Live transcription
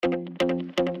Welcome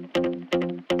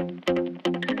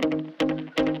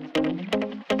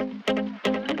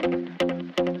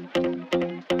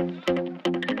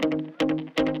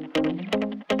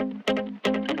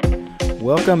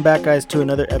back, guys, to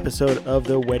another episode of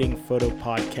the Wedding Photo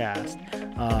Podcast.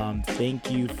 Thank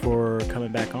you for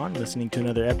coming back on, listening to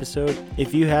another episode.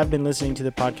 If you have been listening to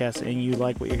the podcast and you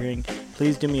like what you're hearing,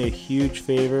 please do me a huge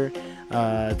favor.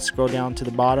 Scroll down to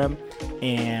the bottom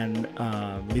and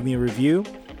leave me a review.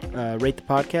 Rate the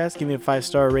podcast. Give me a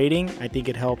 5-star rating. I think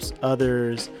it helps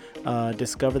others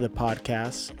discover the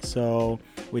podcast. So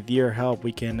with your help,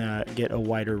 we can get a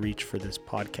wider reach for this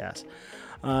podcast.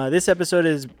 This episode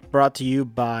is brought to you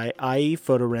by IE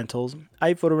Photo Rentals.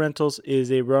 IE Photo Rentals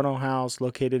is a rental house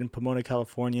located in Pomona,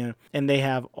 California, and they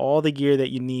have all the gear that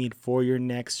you need for your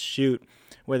next shoot,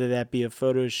 whether that be a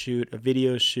photo shoot, a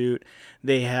video shoot.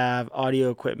 They have audio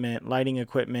equipment, lighting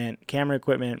equipment, camera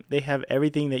equipment. They have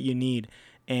everything that you need.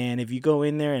 And if you go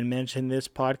in there and mention this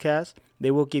podcast,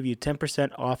 they will give you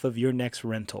 10% off of your next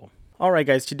rental. All right,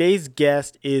 guys, today's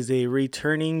guest is a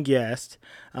returning guest.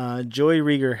 Joey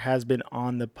Rieger has been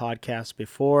on the podcast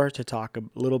before to talk a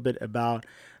little bit about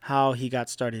how he got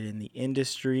started in the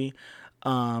industry.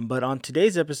 But on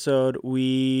today's episode,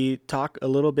 we talk a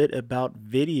little bit about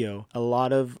video. A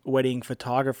lot of wedding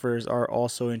photographers are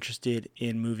also interested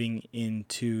in moving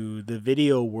into the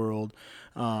video world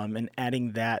and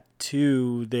adding that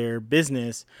to their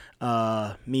business.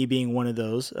 Me being one of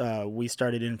those. We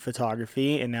started in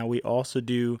photography, and now we also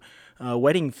do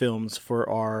wedding films for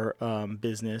our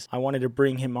business. I wanted to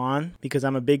bring him on because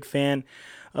I'm a big fan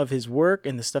of his work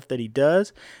and the stuff that he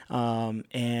does,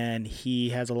 and he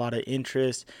has a lot of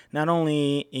interest not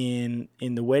only in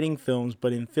the wedding films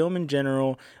but in film in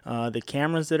general, the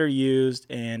cameras that are used,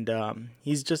 and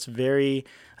he's just very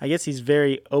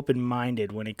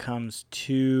open-minded when it comes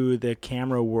to the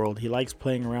camera world. He likes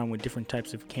playing around with different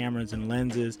types of cameras and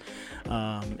lenses,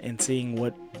 and seeing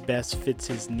what best fits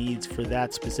his needs for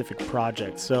that specific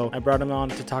project. So I brought him on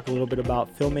to talk a little bit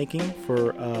about filmmaking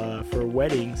for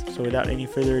weddings. So without any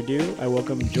further ado, I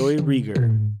welcome Joey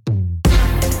Rieger.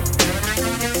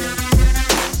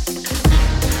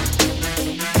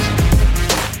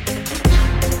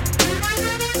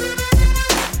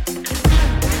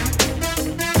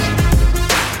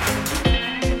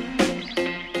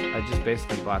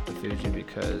 Basically bought the Fuji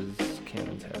because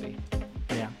Canon's heavy.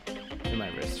 Yeah. And my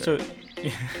wrist So,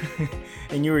 hurt.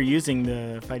 and you were using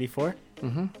the 5D4?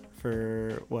 Mm-hmm.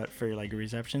 For what? For like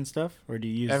reception stuff? Or do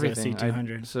you use Everything. the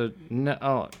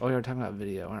C200? We were talking about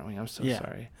video, aren't we? I'm so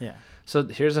sorry. Yeah. So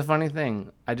here's a funny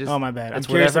thing. Oh, my bad. I'm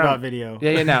curious about video.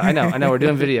 Yeah, no, I know. We're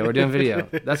doing video.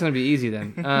 That's going to be easy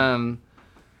then.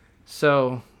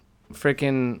 So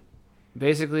freaking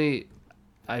basically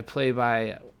I play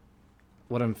by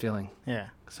what I'm feeling. Yeah.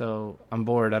 So I'm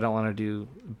bored. I don't want to do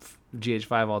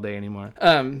GH5 all day anymore.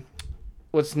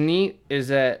 What's neat is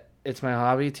that it's my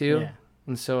hobby too. Yeah.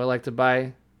 And so I like to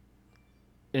buy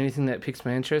anything that piques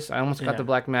my interest. I almost got the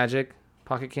Blackmagic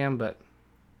Pocket Cam, but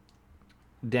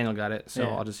Daniel got it, so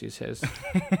I'll just use his.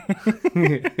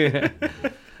 You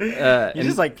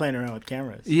just like playing around with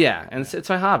cameras. Yeah, and it's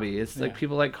my hobby. It's like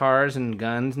people like cars and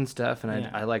guns and stuff, and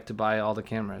I like to buy all the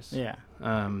cameras. Yeah.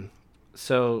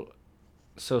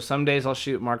 So some days I'll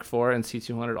shoot Mark IV and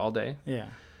C200 all day. Yeah.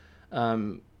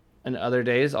 And other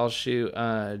days I'll shoot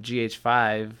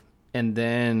GH5, and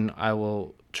then I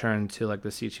will turn to like the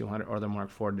C200 or the Mark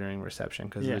IV during reception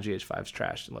because the GH5's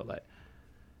trashed in low light.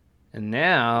 And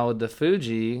now with the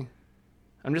Fuji,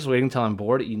 I'm just waiting until I'm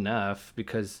bored enough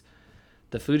because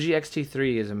the Fuji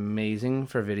X-T3 is amazing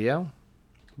for video,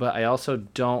 but I also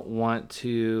don't want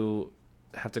to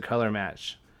have to color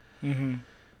match. Mm-hmm.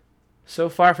 So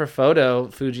far for photo,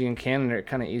 Fuji and Canon are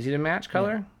kind of easy to match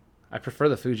color. Yeah. I prefer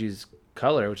the Fuji's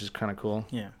color, which is kind of cool.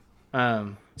 Yeah.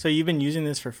 So you've been using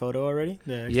this for photo already?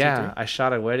 The X-T3? Yeah, I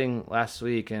shot a wedding last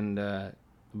week, and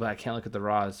but I can't look at the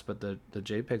RAWs, but the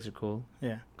JPEGs are cool.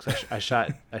 Yeah. Cause I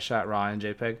shot RAW and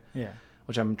JPEG. Yeah.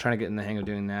 Which I'm trying to get in the hang of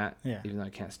doing that. Yeah. Even though I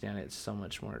can't stand it, it's so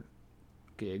much more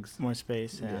gigs. More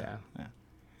space. Yeah.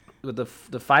 But the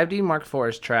 5D Mark IV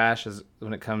is trash as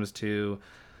when it comes to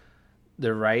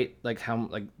the right, like how,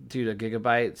 like, dude, a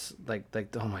gigabytes, like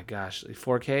oh my gosh,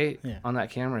 4K on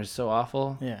that camera is so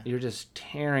awful. Yeah. You're just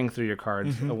tearing through your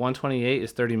cards. Mm-hmm. A 128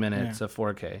 is 30 minutes of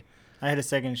 4K. I had a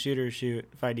second shooter shoot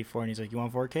 5D4, and he's like, "You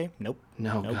want 4K?" Nope.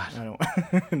 No, nope, God. I don't.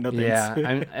 No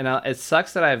thanks. Yeah, it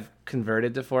sucks that I've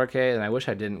converted to 4K, and I wish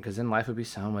I didn't, because then life would be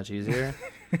so much easier.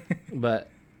 But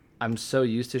I'm so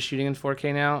used to shooting in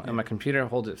 4K now, and my computer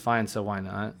holds it fine, so why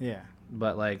not? Yeah.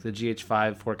 But like the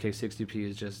GH5 4K 60p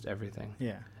is just everything.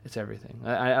 Yeah. It's everything.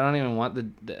 I don't even want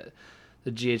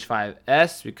the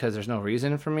GH5S because there's no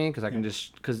reason for me because I can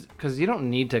just because you don't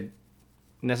need to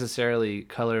necessarily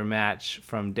color match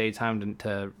from daytime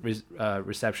to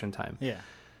reception time. Yeah.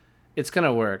 It's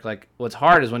gonna work. Like what's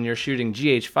hard is when you're shooting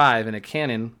GH5 in a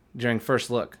Canon during first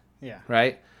look. Yeah.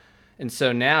 Right. And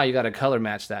so now you got to color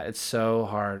match that. It's so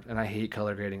hard, and I hate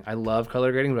color grading. I love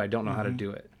color grading, but I don't know how to do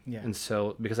it. Yeah. And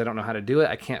so because I don't know how to do it,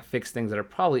 I can't fix things that are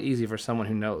probably easy for someone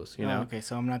who knows. You know. Okay,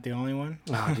 so I'm not the only one.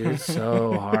 Oh, dude, it's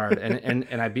so hard,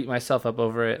 and I beat myself up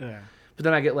over it. Yeah. But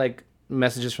then I get like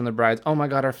messages from the brides. Oh my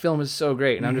God, our film is so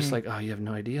great, and I'm just like, oh, you have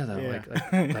no idea though. Yeah.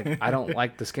 Like I don't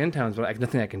like the skin tones, but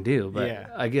nothing I can do. But Yeah.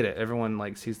 I get it. Everyone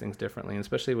like sees things differently, and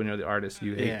especially when you're the artist,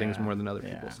 you hate things more than other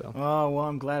people. So. Oh well,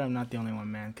 I'm glad I'm not the only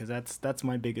one, man, because that's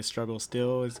my biggest struggle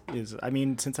still. Is I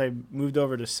mean, since I moved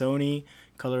over to Sony,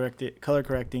 color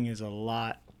correcting is a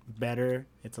lot better.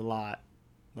 It's a lot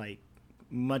like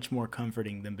much more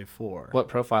comforting than before. What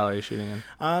profile are you shooting in?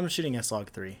 I'm shooting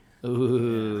S-Log3.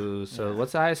 Ooh, so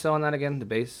what's the ISO on that again? The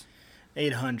base?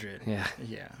 800. Yeah.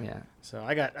 Yeah. So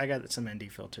I got some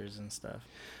ND filters and stuff.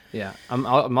 Yeah.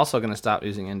 I'm also gonna stop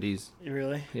using NDs.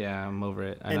 Really? Yeah, I'm over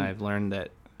it, and I've learned that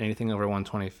anything over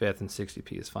 125th and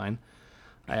 60p is fine.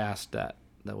 I asked the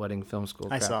wedding film school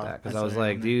crap that because I was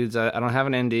like, dudes, I don't have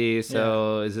an ND,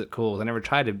 so is it cool? I never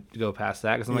tried to go past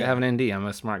that because I'm like, I have an ND. I'm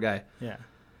a smart guy. Yeah.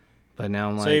 But now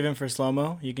I'm like, so even for slow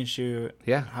mo, you can shoot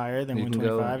higher than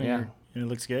 125, and it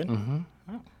looks good. Mm-hmm.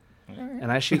 Oh. And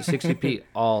I shoot 60p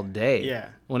all day. Yeah.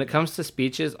 When it comes to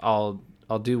speeches, I'll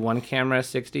do one camera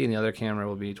 60 and the other camera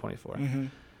will be 24. Mm-hmm.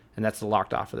 And that's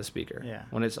locked off for the speaker. Yeah.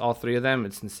 When it's all three of them,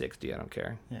 it's in 60. I don't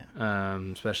care. Yeah.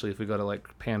 Especially if we go to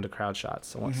like pan to crowd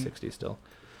shots, I want 60 still.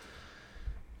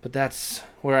 But that's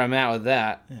where I'm at with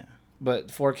that. Yeah. But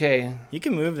 4K. You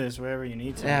can move this wherever you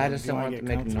need to. Yeah, I just don't want to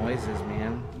make noises,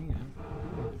 man.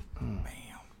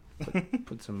 Bam.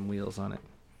 Put some wheels on it.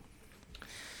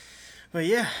 But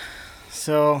yeah,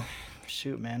 so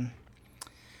shoot, man.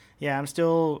 Yeah, I'm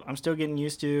still getting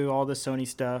used to all the Sony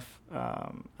stuff.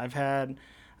 I've had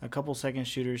a couple second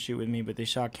shooters shoot with me, but they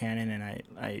shot Canon, and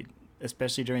I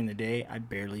especially during the day, I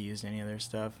barely used any of their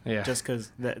stuff. Yeah. Just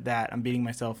because that I'm beating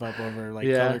myself up over like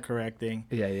color correcting.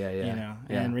 Yeah. You know,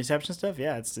 and reception stuff.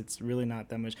 Yeah, it's really not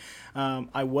that much.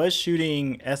 I was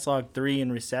shooting S-Log3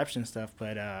 in reception stuff,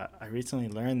 but I recently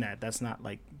learned that that's not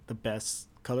like the best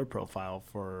color profile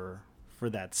for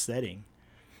that setting.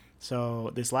 So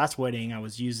this last wedding I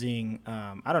was using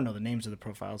I don't know the names of the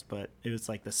profiles, but it was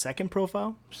like the second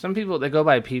profile. Some people they go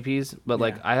by PPs, but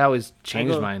like I always change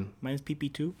mine. Mine's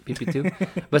PP2.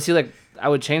 PP2. But see, like I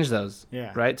would change those.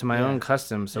 Yeah. Right? To my own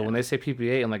custom. So when they say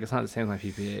PP8, I'm like, it's not the same as my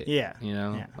PP8. Yeah. You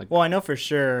know? Yeah. Like, well, I know for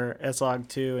sure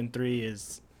S-Log2 and 3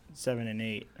 is 7 and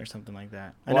 8 or something like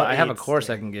that. I have a course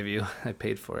I can give you. I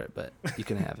paid for it, but you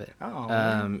can have it.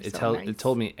 It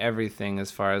told me everything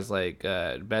as far as like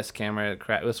best camera.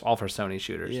 It was all for Sony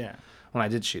shooters. Yeah. When I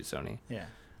did shoot Sony. Yeah.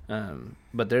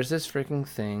 But there's this freaking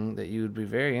thing that you would be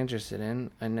very interested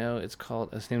in. I know it's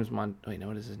called. His name's what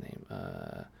is his name?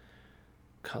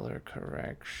 Color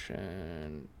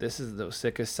correction. This is the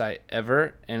sickest site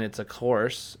ever, and it's a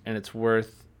course, and it's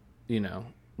worth,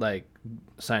 like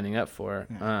signing up for.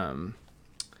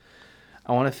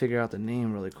 I want to figure out the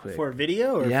name really quick. For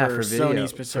video or for video? Sony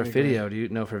specifically? For video. Do you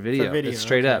know for video? For video, it's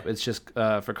straight up. It's just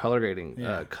for color grading.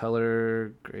 Yeah.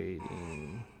 Color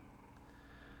grading.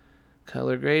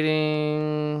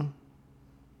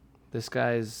 This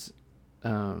guy's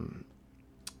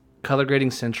Color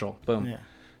Grading Central. Boom. Yeah.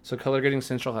 So Color Grading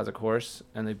Central has a course,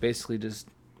 and they basically just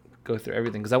go through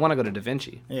everything. Because I want to go to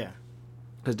DaVinci. Yeah.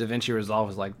 Because DaVinci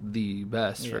Resolve is like the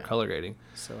best for color grading.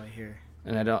 So I hear.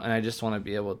 And I just want to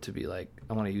be able to be like,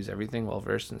 I want to use everything well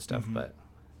versed and stuff, but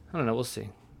I don't know, we'll see.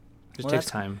 It just takes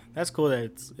time. That's cool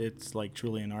that it's like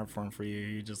truly an art form for you.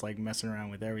 You're just like messing around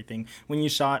with everything. When you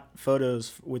shot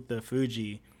photos with the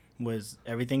Fuji, was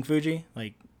everything Fuji?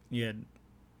 Like you had,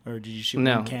 or did you shoot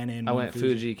one Canon? I went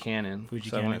Fuji Canon.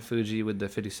 I went Fuji with the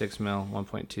 56mm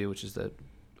 1.2, which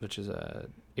is a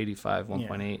 85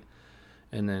 1.8.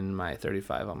 And then my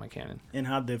 35 on my Canon. And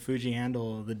how'd the Fuji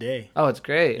handle the day? Oh, it's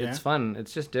great. Yeah? It's fun.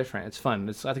 It's just different. It's fun.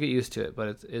 I have to get used to it,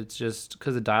 but it's just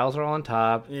because the dials are all on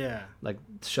top. Yeah. Like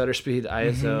shutter speed,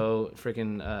 ISO,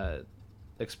 freaking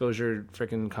exposure,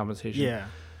 freaking compensation. Yeah.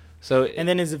 So and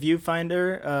then is the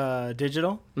viewfinder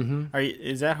digital? Mm-hmm.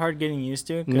 Is that hard getting used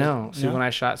to? No. See, when I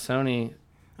shot Sony.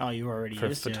 Oh, you were already for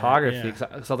used photography. To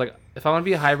photography. Yeah. So like, if I want to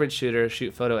be a hybrid shooter,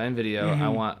 shoot photo and video, I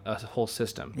want a whole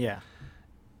system. Yeah.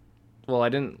 Well, I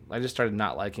just started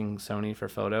not liking Sony for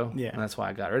photo, and that's why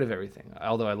I got rid of everything.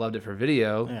 Although I loved it for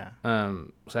video,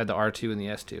 so I had the R2 and the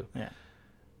S2. Yeah.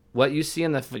 what you see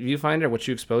in the viewfinder, what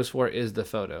you expose for, is the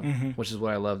photo, Mm-hmm. which is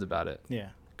what I loved about it. Yeah.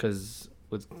 Because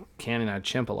with Canon, I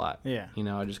chimp a lot. Yeah. You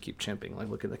know, I just keep chimping. Like,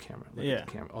 look at the camera. Look Yeah. at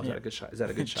the camera. Oh, is Yeah. that a good shot? Is that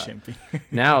a good shot? Chimpy.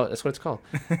 Now, that's what it's called.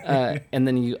 And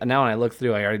then now when I look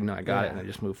through, I already know I got it, Yeah. and I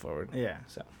just move forward. Yeah.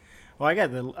 So. Well,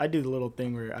 I do the little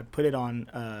thing where I put it on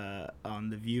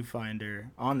the viewfinder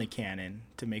on the Canon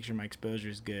to make sure my exposure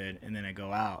is good, and then I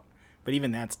go out. But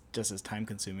even that's just as time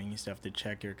consuming. You still have to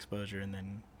check your exposure and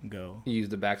then go. You use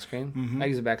the back screen? Mhm. I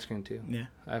use the back screen too. Yeah.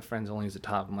 I have friends who only use the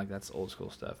top. I'm like, that's old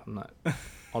school stuff. I'm not.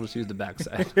 I'll just use the back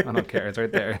side. I don't care. It's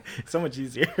right there. So much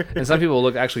easier. And some people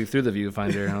look actually through the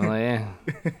viewfinder, and I'm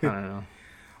like, I don't know.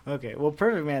 Okay, well,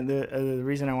 perfect, man. The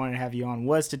reason I wanted to have you on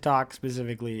was to talk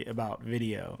specifically about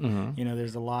video. Mm-hmm. You know,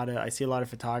 there's I see a lot of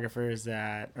photographers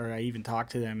or I even talk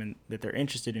to them and that they're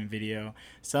interested in video.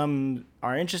 Some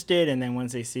are interested, and then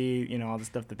once they see, you know, all the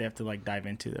stuff that they have to like dive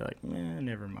into, they're like,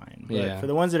 never mind. But Yeah. for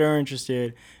the ones that are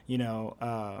interested, you know,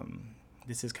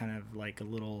 this is kind of like a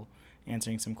little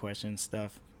answering some questions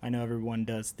stuff. I know everyone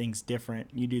does things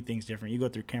different. You do things different. You go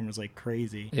through cameras like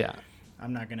crazy. Yeah.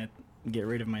 I'm not gonna get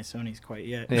rid of my Sonys quite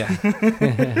yet. Yeah.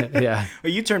 Yeah.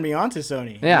 Well, you turned me on to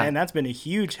Sony. Yeah. And that's been a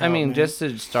huge help. I mean, man.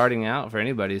 just starting out for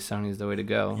anybody, Sony's the way to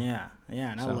go. Yeah.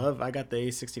 And So. I got the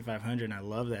A6500 and I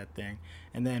love that thing.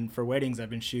 And then for weddings, I've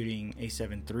been shooting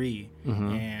A7 III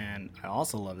Mhm. and I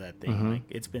also love that thing. Mhm. Like,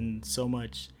 it's been so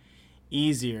much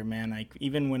easier, man. Like,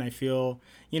 even when I feel,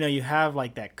 you know, you have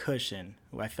like that cushion.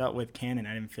 I felt with Canon,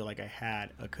 I didn't feel like I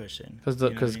had a cushion. Because You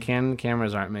know what I mean? Canon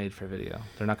cameras aren't made for video.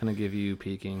 They're not going to give you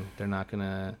peaking. They're not going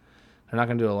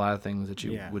to do a lot of things that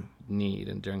you Yeah. would need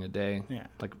and during a day. Yeah.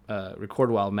 Like record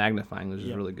while magnifying, which is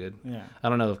Yeah. really good. Yeah. I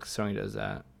don't know if Sony does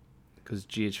that, because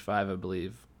GH5, I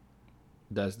believe,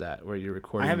 does that, where you're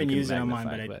recording. I haven't you can used it on mine,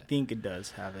 magnify, but I think it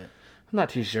does have it. I'm not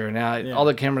too sure now. Yeah. All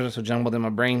the cameras are so jumbled in my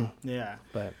brain. Yeah.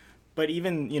 But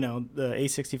even, you know, the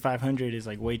A6500 is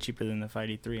like way cheaper than the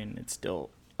 5D3 and it's still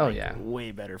oh like, yeah,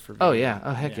 way better for video. oh yeah,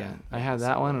 oh heck yeah. I had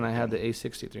that one, and I had the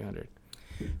A6300.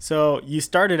 So you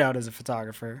started out as a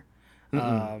photographer.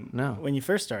 No. When you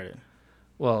first started.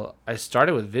 Well, I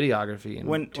started with videography in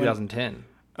When- 2010.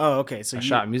 Oh, okay. So I you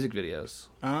shot music videos.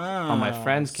 on my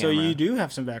friend's So camera. you do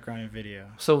have some background in video.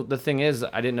 So the thing is,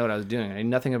 I didn't know what I was doing. I knew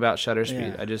nothing about shutter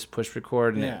speed. Yeah. I just pushed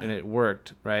record, and, Yeah. it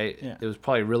worked, right? Yeah. It was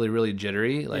probably really, really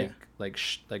jittery, like Yeah.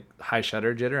 like high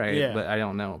shutter jitter. Yeah. But I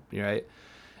don't know, right?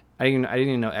 I didn't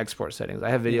even know export settings. I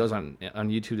have videos on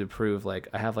YouTube to prove like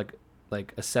I have like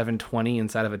a 720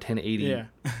 inside of a 1080. Yeah.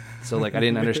 So like I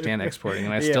didn't understand exporting,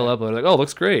 and I Yeah. still uploaded like, oh, it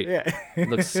looks great. Yeah. It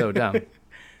looks so dumb.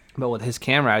 But with his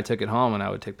camera, I took it home and I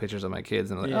would take pictures of my kids,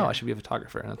 and like, Yeah. oh, I should be a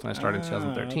photographer. And that's when I started in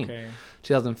 2013. Okay.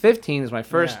 2015 is my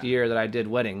first Yeah. year that I did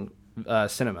wedding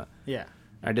cinema. Yeah.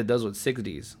 I did those with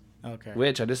 6Ds, Okay.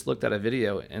 which I just looked at a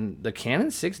video, and the Canon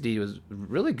 6D was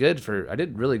really good I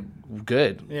did really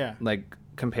good. Yeah. Like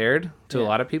compared to a Yeah.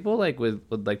 lot of people, like with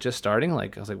like just starting,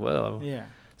 like I was like, whoa, Yeah.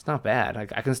 it's not bad.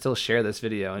 Like I can still share this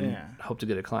video and Yeah. hope to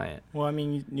get a client. Well, I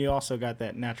mean, you also got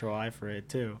that natural eye for it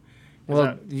too. 'Cause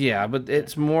Well, yeah, but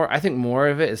it's more. I think more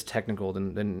of it is technical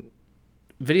than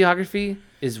videography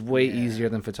is way Yeah. easier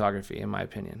than photography, in my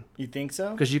opinion, you think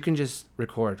so? because you can just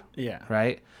record, Yeah.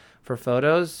 right? For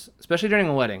photos, especially during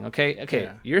a wedding, okay,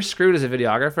 Yeah. you're screwed as a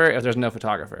videographer if there's no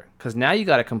photographer, because now you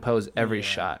got to compose every Yeah,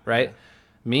 shot, right? yeah.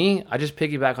 Me, I just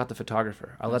piggyback off the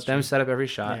photographer. I That's let them true. set up every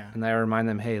shot, Yeah. and I remind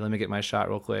them, hey, let me get my shot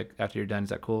real quick after you're done. Is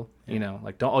that cool? Yeah. You know,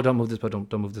 like don't move this pose,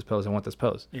 don't move this pose. I want this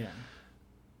pose. Yeah.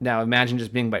 Now imagine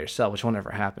just being by yourself, which won't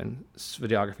ever happen.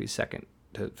 Videography is second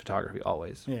to photography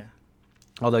always. Yeah.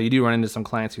 Although you do run into some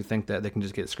clients who think that they can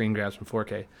just get screen grabs from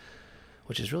 4K,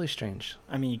 which is really strange.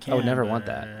 I mean, you can. I would never want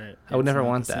that. I would it's never not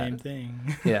want the that. Same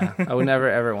thing. Yeah, I would never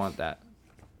ever want that.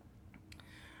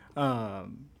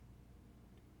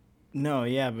 No,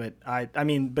 yeah, but I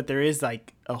mean, but there is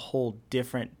like a whole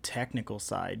different technical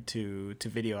side to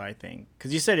video, I think,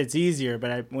 because you said it's easier,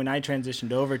 but when I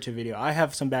transitioned over to video, I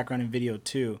have some background in video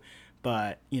too,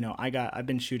 but you know, I've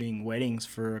been shooting weddings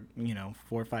for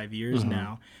 4 or 5 years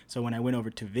now, so when I went over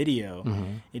to video,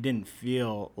 it didn't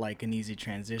feel like an easy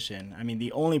transition. I mean,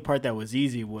 the only part that was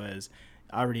easy was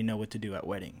I already know what to do at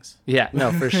weddings. Yeah,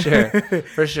 no, for sure,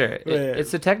 for sure.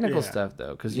 It's the technical Yeah. stuff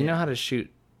though, because you know Yeah. how to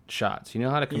shoot shots, you know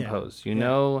how to Yeah. compose, you Yeah.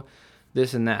 know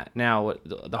this and that. Now,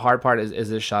 the hard part is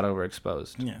this shot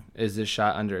overexposed? Yeah. Is this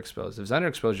shot underexposed? If it's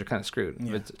underexposed, you're kind of screwed.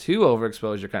 Yeah. If it's too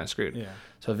overexposed, you're kind of screwed. Yeah.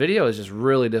 So video is just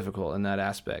really difficult in that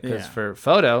aspect, because Yeah. for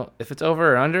photo, if it's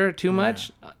over or under too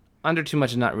much, under too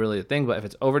much is not really a thing, but if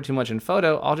it's over too much in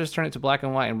photo, I'll just turn it to black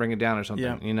and white and bring it down or something,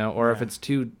 Yeah. you know, or if Yeah. it's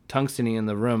too tungsteny in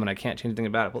the room and I can't change anything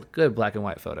about it, well, good black and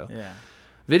white photo. Yeah.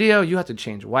 Video, you have to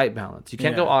change white balance. You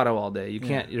can't go auto all day. You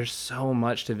can't. There's so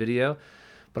much to video,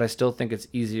 but I still think it's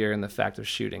easier in the fact of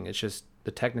shooting. It's just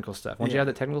the technical stuff. Once you have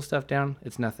the technical stuff down,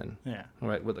 it's nothing. Yeah.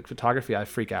 Right. With like photography, I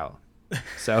freak out.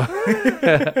 So,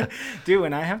 dude,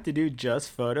 when I have to do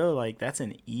just photo, like that's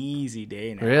an easy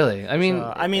day now. Really? I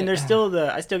mean, there's still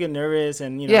I still get nervous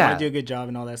and I want to do a good job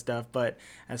and all that stuff. But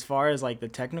as far as like the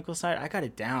technical side, I got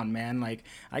it down, man. Like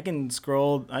I can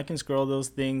scroll those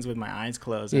things with my eyes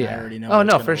closed, and I already know. Oh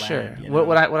no, for sure.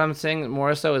 What I'm saying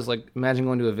more so is like, imagine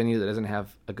going to a venue that doesn't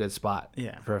have a good spot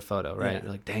for a photo, right? Yeah.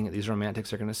 You're like, dang it, these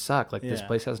romantics are gonna suck. Like this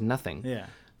place has nothing. Yeah.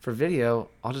 For video,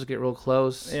 I'll just get real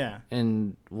close,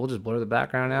 and we'll just blur the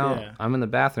background out. Yeah. I'm in the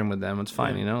bathroom with them; it's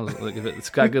fine, Like if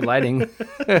it's got good lighting.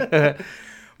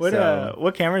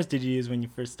 What cameras did you use when you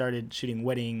first started shooting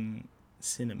wedding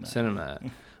cinema?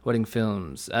 Wedding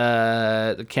films.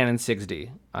 The Canon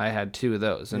 6D. I had 2 of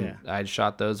those, and I had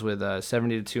shot those with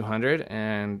 70-200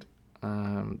 and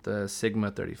the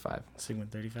Sigma 35. Sigma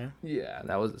 35. Yeah,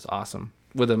 that was awesome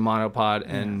with a monopod,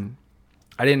 and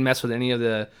I didn't mess with any of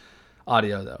the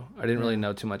audio though. I didn't really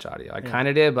know too much audio. I kind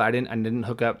of did, but I didn't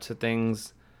hook up to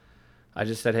things. I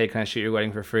just said, hey, can I shoot your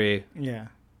wedding for free? Yeah.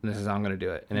 And this is how I'm going to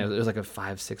do it. And it was like a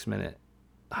 5-6 minute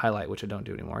highlight, which I don't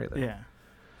do anymore either. Yeah.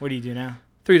 What do you do now?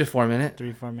 3 to 4 minute. 3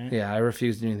 to 4 minutes? Yeah, I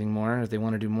refuse to do anything more. If they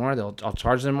want to do more, I'll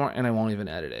charge them more, and I won't even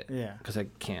edit it. Yeah. Because I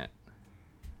can't.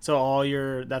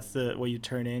 So that's what you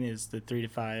turn in is the 3 to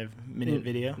 5 minute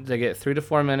video? They get 3 to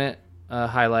 4 minute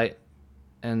highlight,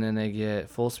 and then they get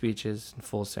full speeches,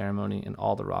 full ceremony, and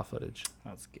all the raw footage.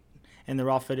 That's good. And the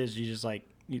raw footage, you just like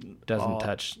doesn't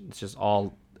touch. It's just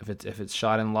all if it's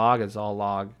shot in log, it's all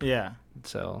log. Yeah.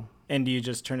 So. And do you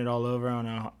just turn it all over on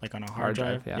a hard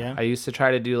drive? Yeah. I used to try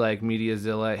to do like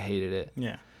MediaZilla. I hated it.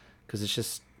 Yeah. Because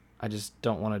I just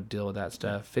don't want to deal with that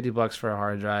stuff. $50 for a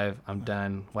hard drive. I'm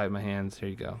done. Wipe my hands. Here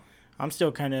you go. I'm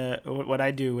still kind of what I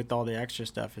do with all the extra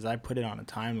stuff is I put it on a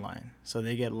timeline, so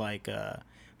they get like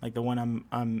the one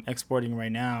I'm exporting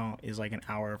right now is like an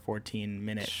hour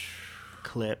 14-minute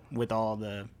clip with all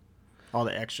the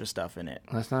extra stuff in it.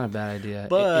 That's not a bad idea.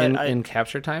 But in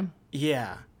capture time?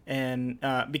 Yeah. And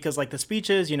because like the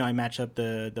speeches, I match up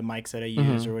the mics that I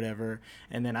use or whatever,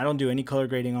 and then I don't do any color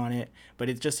grading on it, but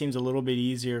it just seems a little bit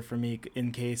easier for me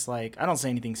in case like I don't say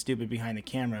anything stupid behind the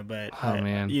camera, but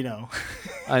man,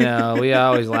 I know we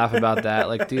always laugh about that.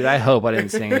 Like, dude, I hope I didn't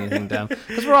say anything dumb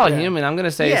because we're all human. I'm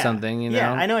gonna say something,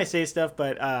 Yeah, I know I say stuff,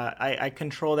 but I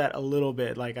control that a little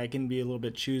bit. Like I can be a little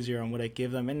bit choosier on what I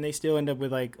give them, and they still end up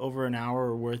with like over an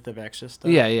hour worth of extra stuff.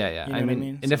 Yeah. You know what I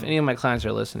mean? And if any of my clients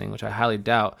are listening, which I highly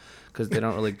doubt, because they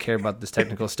don't really care about this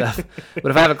technical stuff.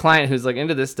 But if I have a client who's like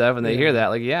into this stuff and they hear that,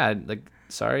 like,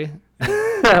 sorry,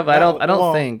 but I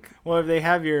don't think. Well, if they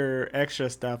have your extra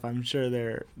stuff, I'm sure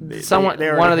they're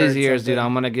one of these years, dude.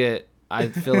 I'm gonna I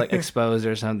feel like exposed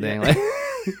or something. Like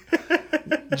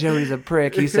Joey's a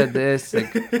prick. He said this. Like,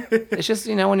 it's just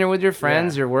when you're with your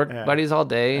friends, your work buddies all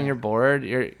day, and you're bored.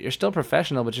 You're still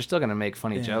professional, but you're still gonna make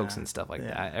funny jokes and stuff like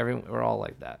that. We're all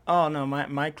like that. Oh no,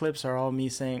 my clips are all me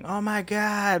saying, "Oh my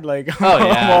god!" Like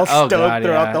I'm all stoked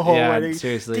throughout the whole wedding.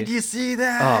 Seriously, did you see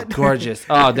that? Oh, gorgeous.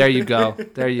 Oh, there you go.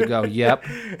 Yep.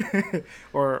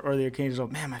 or the occasional,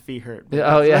 man, my feet hurt.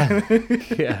 Oh yeah,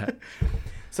 yeah.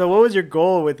 So what was your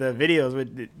goal with the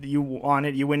videos? You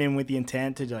went in with the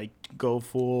intent to like go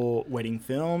full wedding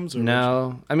films? Or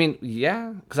no. I mean,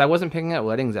 yeah, because I wasn't picking at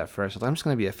weddings at first. I'm just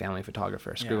going to be a family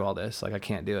photographer. Screw all this. Like, I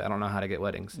can't do it. I don't know how to get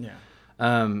weddings. Yeah.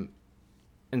 And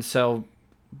so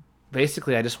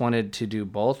basically I just wanted to do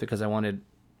both because I wanted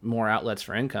more outlets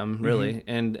for income, really.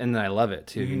 And then I love it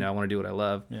too. I want to do what I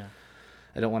love. Yeah.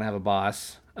 I don't want to have a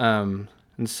boss. And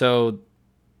so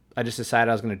I just decided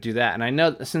I was going to do that. And I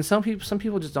know since some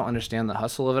people just don't understand the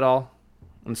hustle of it all.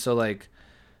 And so like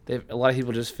a lot of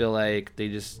people just feel like they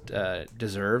just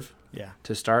deserve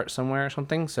to start somewhere or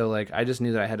something. So like I just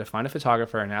knew that I had to find a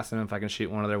photographer and ask them if I can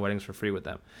shoot one of their weddings for free with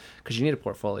them. Because you need a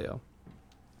portfolio.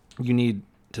 You need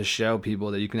to show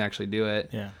people that you can actually do it.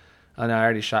 Yeah. And I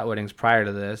already shot weddings prior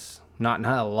to this. Not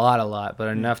a lot, but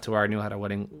enough to where I knew how a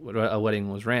wedding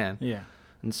was ran. Yeah.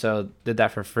 And so did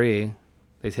that for free.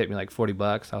 They hit me like $40.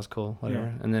 That was cool, whatever.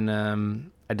 Yeah. And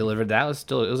then I delivered that.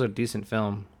 It was a decent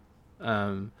film.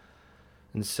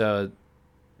 And so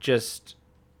just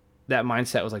that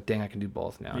mindset was like, dang, I can do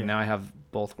both now. Yeah. Now I have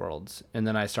both worlds. And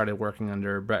then I started working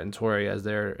under Brett and Tori as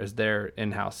their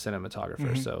in-house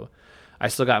cinematographer. So I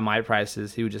still got my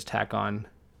prices. He would just tack on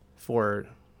for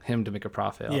him to make a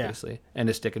profit, obviously, and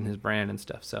to stick in his brand and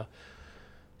stuff. So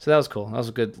So that was cool. That was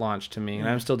a good launch to me, and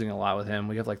Yeah. I'm still doing a lot with him.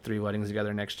 We have like 3 weddings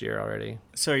together next year already.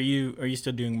 So are you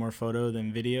still doing more photo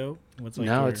than video? What's like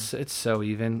No, your... it's so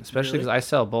even, especially because Really? I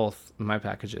sell both in my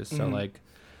packages. So Mhm. like,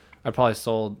 I probably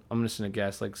sold, I'm just gonna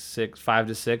guess, like 5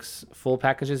 to 6 full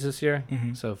packages this year.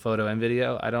 Mhm. So photo and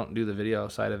video. I don't do the video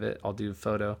side of it. I'll do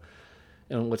photo.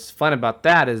 And what's fun about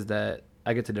that is that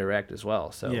I get to direct as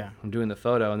well. So Yeah. I'm doing the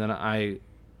photo, and then I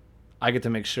get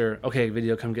to make sure, okay,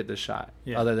 video, come get this shot.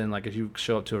 Yeah. Other than like if you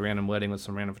show up to a random wedding with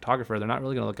some random photographer, they're not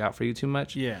really gonna look out for you too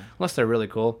much. Yeah. Unless they're really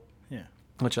cool. Yeah.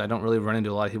 Which I don't really run into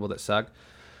a lot of people that suck.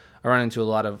 I run into a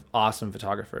lot of awesome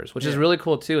photographers, which is Yeah. really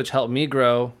cool too, which helped me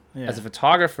grow Yeah. as a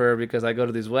photographer because I go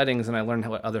to these weddings and I learn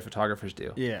what other photographers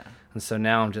do. Yeah. And so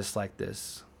now I'm just like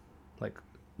this,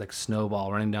 like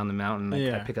snowball running down the mountain. Like I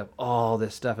Yeah. pick up all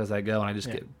this stuff as I go, and I just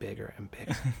Yeah. get bigger and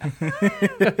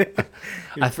bigger.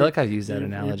 I feel like I've used that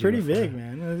analogy. You're pretty before. big,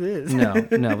 man. It is. No.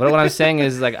 But what I'm saying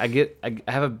is like I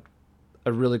have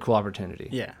a really cool opportunity.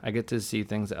 Yeah. I get to see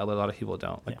things that a lot of people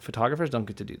don't. Like Yeah. photographers don't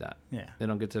get to do that. Yeah. They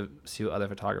don't get to see what other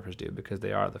photographers do because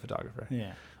they are the photographer.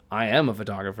 Yeah. I am a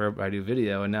photographer, but I do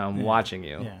video, and now I'm Yeah. watching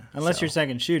you. Yeah. Unless So- you're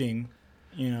second shooting,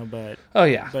 but Oh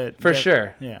yeah, but for that-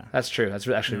 sure. yeah. That's true. That's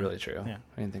actually Yeah. really true. Yeah.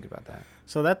 I didn't think about that.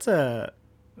 So that's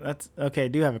okay. I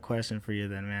do have a question for you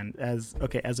then, man. As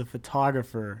a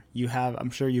photographer, I'm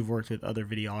sure you've worked with other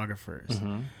videographers.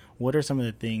 Mhm. What are some of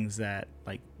the things that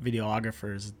like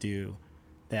videographers do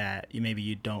that maybe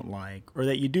you don't like or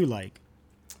that you do like?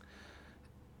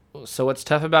 So what's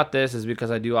tough about this is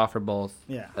because I do offer both.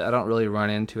 Yeah. I don't really run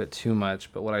into it too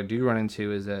much, but what I do run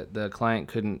into is that the client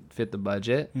couldn't fit the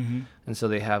budget, Mm-hmm. and so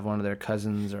they have one of their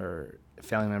cousins or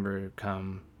family member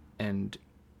come, and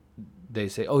they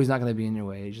say, "Oh, he's not going to be in your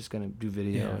way. He's just going to do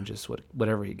video Yeah. and just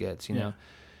whatever he gets, you Yeah. know."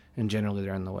 And generally,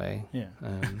 they're in the way. Yeah.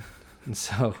 And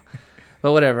so,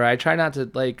 but whatever. I'm trying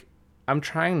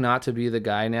not to be the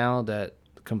guy now that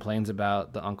complains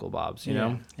about the Uncle Bobs. You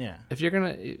know, Yeah. if you're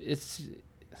gonna,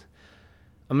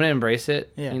 I'm gonna embrace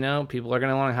it. Yeah. You know, people are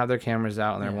gonna want to have their cameras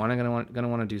out and they're Yeah. gonna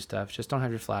want to do stuff. Just don't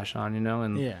have your flash on. You know,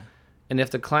 and Yeah. and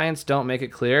if the clients don't make it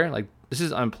clear, like this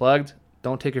is unplugged,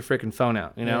 don't take your freaking phone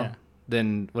out. You know. Yeah.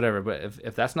 Then whatever, but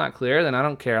if that's not clear, then I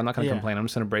don't care. I'm not gonna Yeah. complain. I'm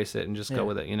just gonna embrace it and just Yeah. go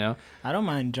with it, you know. I don't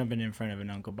mind jumping in front of an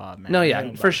Uncle Bob, man. No, I yeah,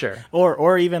 don't for bother. sure,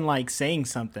 Or even like saying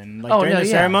something like Oh, during no, the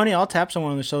yeah. ceremony. I'll tap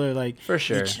someone on the shoulder like, for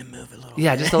sure. "You should move a little."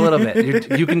 Yeah, bit." just a little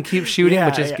bit. You can keep shooting, Yeah,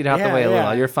 but just get out the yeah, way a little.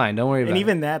 yeah. You're fine. Don't worry about And it.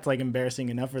 even that's like embarrassing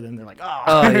enough for them. They're like, "Oh."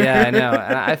 Oh yeah, I know.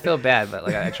 And I feel bad, but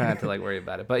like I try not to like worry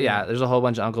about it. But yeah, there's a whole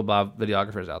bunch of Uncle Bob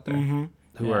videographers out there Mm-hmm.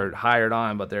 who Yeah. are hired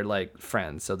on, but they're like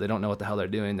friends, so they don't know what the hell they're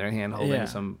doing. They're hand holding Yeah.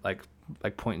 some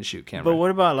like point and shoot camera. But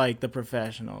what about like the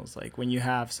professionals? Like when you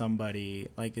have somebody,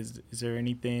 like is there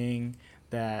anything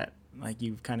that like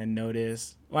you've kind of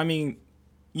noticed? Well, I mean,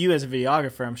 you as a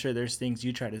videographer, I'm sure there's things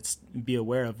you try to be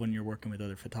aware of when you're working with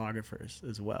other photographers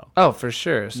as well. Oh, for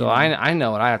sure. So Yeah. I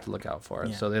know what I have to look out for.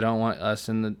 Yeah. So they don't want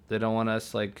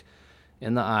us like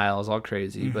in the aisles all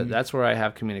crazy, but Mhm. that's where I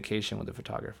have communication with the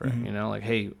photographer. Mhm. You know, like,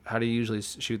 hey, how do you usually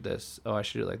shoot this? Oh, I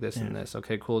shoot it like this and Yeah. this.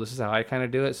 Okay, cool. This is how I kind of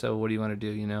do it. So what do you want to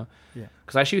do? You know? Yeah.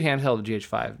 Because I shoot handheld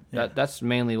GH5. Yeah. That's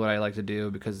mainly what I like to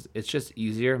do because it's just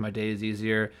easier. My day is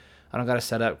easier. I don't got to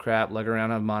set up crap, lug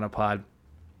around on a monopod.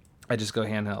 I just go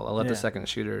handheld. I'll let the Yeah. second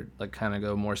shooter like kind of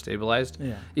go more stabilized.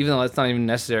 Yeah. Even though that's not even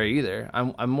necessary either.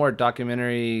 I'm more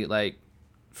documentary, like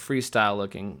freestyle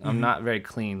looking. I'm Mhm. not very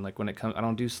clean. Like when it comes, I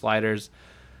don't do sliders.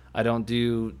 I don't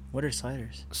do What are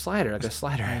sliders? slider, like a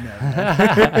slider.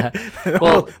 I know.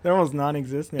 Well, they're almost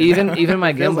non-existent. even my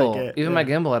It feels gimbal, like it, even yeah. my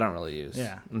gimbal, I don't really use.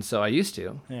 Yeah. And so I used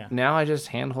to. Yeah. Now I just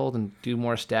handhold and do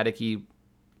more staticky,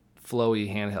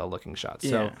 flowy handheld looking shots.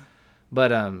 So, Yeah.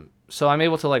 but so I'm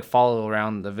able to like follow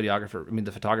around the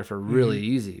photographer really Mhm.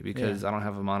 easy because Yeah. I don't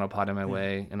have a monopod in my Yeah.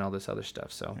 way and all this other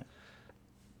stuff. So Yeah.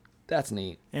 that's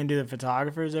neat. And do the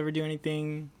photographers ever do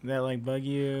anything that like bug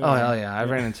you? Oh or- hell yeah! I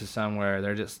ran into some where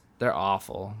they're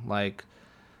awful. Like,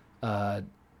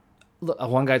 look,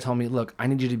 one guy told me, "Look, I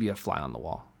need you to be a fly on the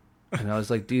wall," and I was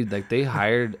like, "Dude, like they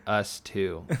hired us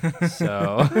too,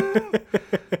 so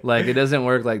like it doesn't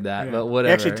work like that." Yeah. But He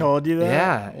whatever. actually told you that?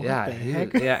 Yeah, What yeah, the He-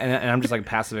 heck? yeah. And I'm just like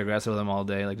passive aggressive with him all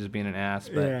day, like just being an ass.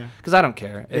 But Yeah. because I don't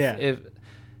care. Yeah. If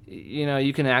you know,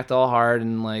 you can act all hard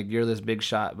and like you're this big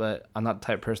shot, but I'm not the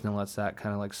type of person that lets that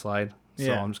kind of like slide. So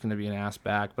Yeah. I'm just gonna be an ass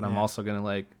back, but I'm Yeah. also gonna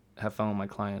like have fun with my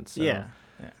clients. So Yeah.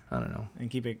 I don't know. And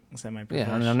keep it Yeah,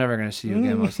 semi-professional. I mean, I'm never gonna see you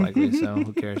again, most likely. So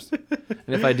who cares?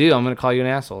 And if I do, I'm gonna call you an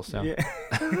asshole. So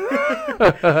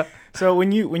Yeah. So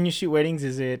when you shoot weddings,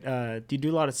 is it do you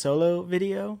do a lot of solo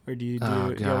video or do you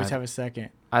Oh, do you always God. have a second?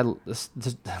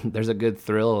 there's a good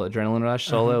thrill, adrenaline rush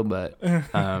Uh-huh. solo, but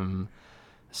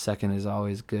second is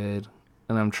always good.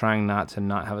 and I'm trying not to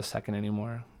not have a second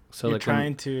anymore. So you're like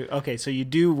trying to. Okay, so you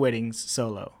do weddings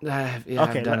solo. Yeah,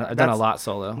 Okay, I've done a lot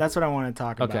solo. That's what I want to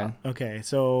talk about. Okay,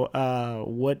 so how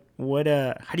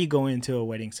do you go into a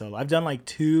wedding solo? I've done like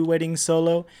 2 weddings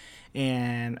solo,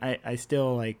 and I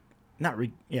still like I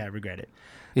regret it.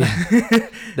 Yeah.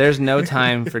 There's no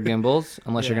time for gimbals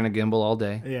unless Yeah. you're gonna gimbal all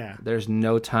day. Yeah. There's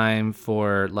no time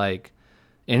for like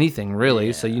anything really.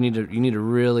 Yeah. So you need to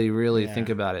really Yeah. think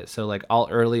about it. So like I'll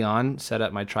early on set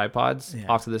up my tripods Yeah.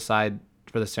 off to the side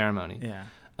for the ceremony. Yeah.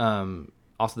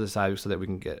 Off to the side so that we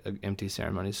can get an empty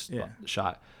ceremony Yeah.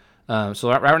 shot. So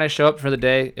right when I show up for the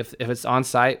day, if it's on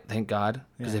site, thank God,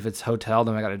 because Yeah. if it's hotel,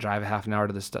 then I got to drive a half an hour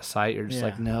to the site. You're just Yeah.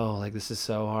 like, no, like this is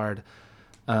so hard.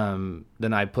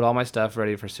 Then I put all my stuff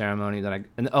ready for ceremony.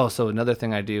 So another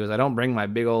thing I do is I don't bring my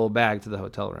big old bag to the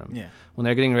hotel room. Yeah. When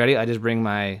they're getting ready, I just bring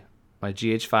my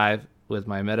GH5 with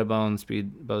my Metabone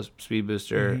speed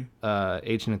booster,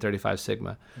 18 and 35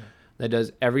 Sigma. Yeah. That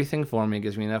does everything for me.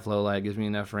 Gives me enough low light, gives me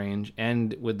enough range,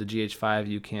 and with the GH5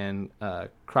 you can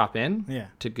crop in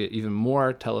to get even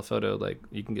more telephoto. Like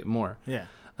you can get more. Yeah.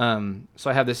 So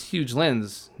I have this huge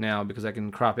lens now because I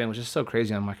can crop in, which is so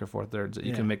crazy on Micro Four Thirds that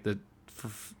you can make the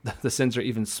sensor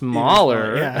even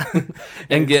smaller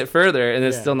and get further, and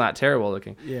it's still not terrible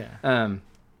looking. Yeah.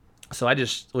 So I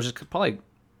just was just probably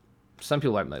some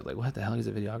people are like what the hell, he's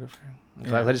a videographer.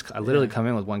 I literally come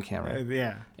in with one camera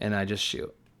and I just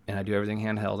shoot. And I do everything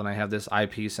handheld, and I have this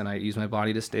eyepiece, and I use my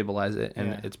body to stabilize it,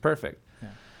 and it's perfect. Yeah.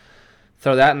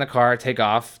 Throw that in the car, take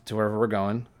off to wherever we're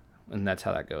going, and that's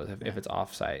how that goes if it's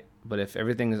off-site. But if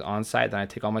everything is on-site, then I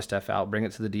take all my stuff out, bring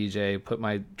it to the DJ, put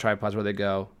my tripods where they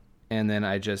go, and then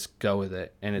I just go with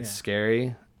it. And it's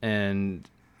scary. And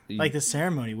like the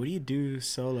ceremony, what do you do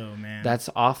solo, man? That's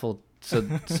awful.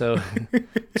 So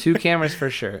 2 cameras for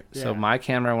sure. Yeah. So my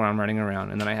camera when I'm running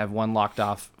around, and then I have one locked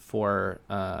off for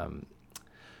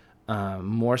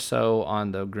more so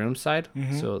on the groom side,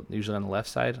 so usually on the left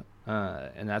side,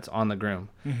 and that's on the groom.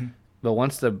 But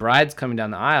once the bride's coming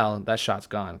down the aisle, that shot's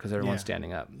gone because everyone's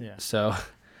standing up. So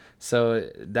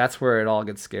that's where it all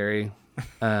gets scary.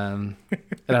 And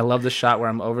I love the shot where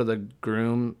I'm over the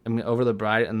over the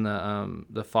bride and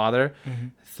the father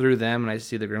through them, and I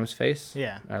see the groom's face.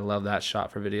 I love that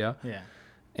shot for video.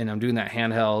 And I'm doing that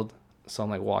handheld, so I'm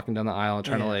like walking down the aisle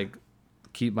trying to like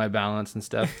keep my balance and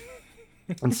stuff.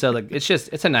 And so like it's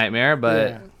a nightmare,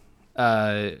 but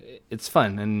it's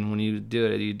fun, and when you do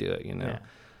it, you know.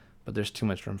 But there's too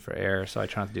much room for error, so I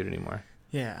try not to do it anymore.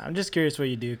 I'm just curious what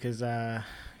you do, because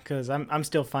I'm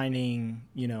still finding,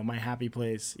 you know, my happy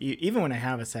place even when I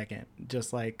have a second.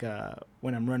 Just like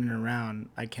when I'm running around,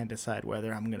 I can't decide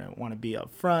whether I'm gonna want to be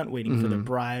up front waiting for the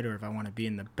bride, or if I want to be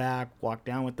in the back, walk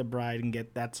down with the bride and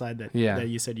get that side that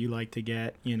you said you like to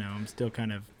get. You know, I'm still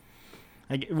kind of.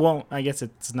 I guess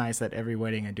it's nice that every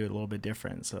wedding I do it a little bit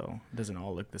different, so it doesn't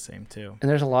all look the same too. And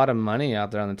there's a lot of money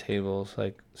out there on the tables.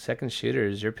 Like second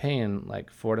shooters, you're paying like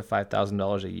 $4,000 to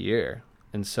 $5,000 a year,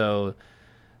 and so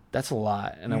that's a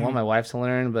lot. And I want my wife to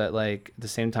learn, but like at the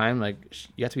same time, like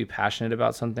you have to be passionate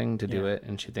about something to do it.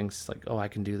 And she thinks like, oh, I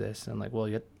can do this, and I'm like, well,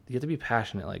 you have to be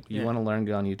passionate. Like you want to learn,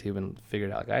 go on YouTube and figure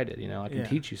it out like I did. You know, I can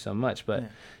teach you so much, but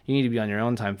you need to be on your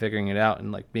own time figuring it out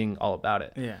and like being all about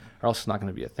it. Or else it's not going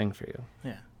to be a thing for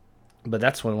you. But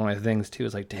that's one of my things too,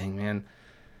 is like, dang man,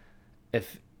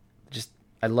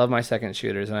 I love my second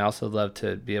shooters, and I also love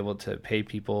to be able to pay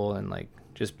people and like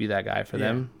just be that guy for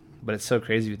them. But it's so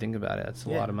crazy if you think about it. It's a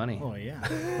lot of money. Oh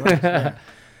yeah.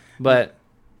 But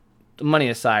money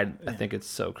aside, I think it's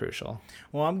so crucial.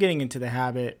 Well, I'm getting into the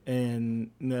habit,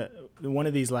 and one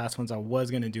of these last ones I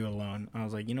was going to do alone. I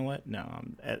was like, you know what? No,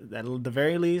 at the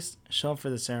very least, show up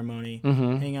for the ceremony,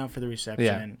 hang out for the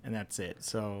reception, and that's it.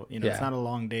 So, you know, it's not a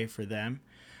long day for them.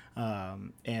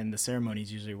 And the ceremony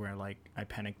is usually where like I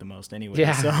panic the most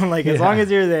anyway. So I'm like, as long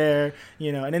as you're there,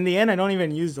 you know, and in the end, I don't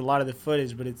even use a lot of the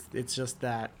footage, but it's just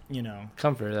that, you know,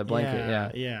 comfort, that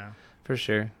blanket. Yeah, for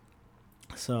sure.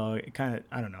 So it kind of,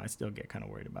 I don't know, I still get kind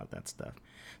of worried about that stuff.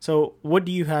 So what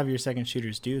do you have your second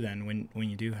shooters do then when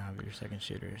you do have your second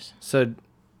shooters? So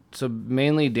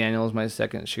mainly Daniel is my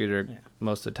second shooter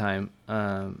most of the time.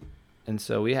 And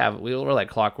so we're like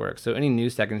clockwork. So any new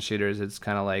second shooters, it's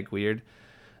kind of like weird.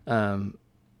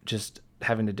 Just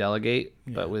having to delegate,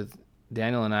 but with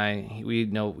Daniel and I, he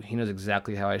knows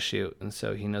exactly how I shoot, and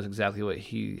so he knows exactly what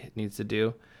he needs to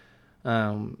do.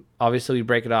 Obviously we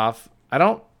break it off.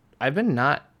 I've been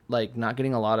not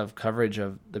getting a lot of coverage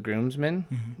of the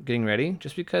groomsmen getting ready,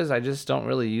 just because I just don't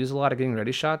really use a lot of getting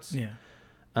ready shots.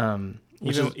 Even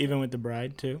with the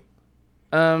bride too.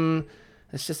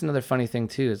 It's just another funny thing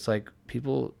too. It's like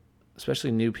people,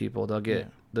 especially new people, they'll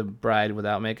get the bride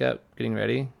without makeup getting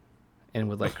ready, and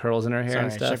with like curls in her hair and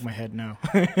I stuff. shook my head no.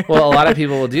 Well, a lot of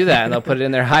people will do that and they'll put it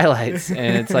in their highlights,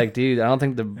 and it's like, dude, I don't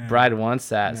think the bride wants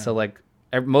that. So like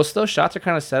most of those shots are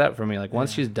kind of set up for me. Like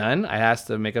once she's done, I asked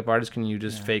the makeup artist, can you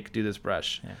just fake do this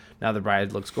brush? Now the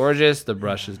bride looks gorgeous, the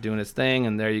brush is doing its thing,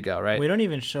 and there you go, right? We don't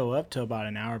even show up till about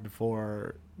an hour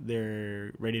before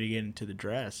they're ready to get into the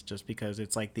dress, just because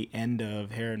it's like the end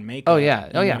of hair and makeup. Oh yeah,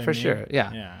 you know what I for mean? sure,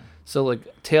 yeah. So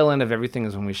like tail end of everything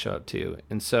is when we show up too,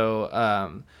 and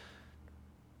so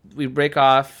we break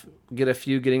off, get a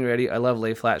few getting ready. I love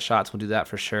lay flat shots. We'll do that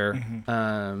for sure.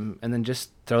 And then just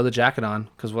throw the jacket on,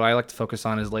 because what I like to focus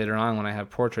on is later on when I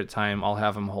have portrait time, I'll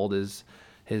have him hold his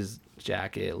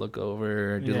jacket, look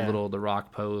over, do the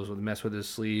rock pose, mess with his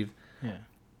sleeve. Yeah.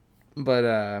 But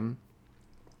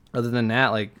other than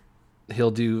that, like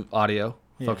he'll do audio.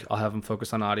 Yeah. I'll have him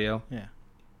focus on audio.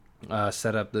 Yeah.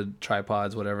 Set up the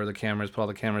tripods, whatever, the cameras, put all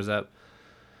the cameras up.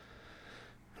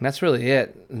 And that's really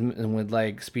it. And with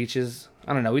like speeches,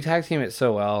 I don't know, we tag team it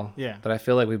so well. Yeah. But I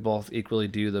feel like we both equally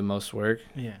do the most work.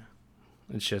 Yeah.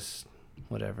 It's just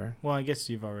whatever. Well, I guess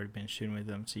you've already been shooting with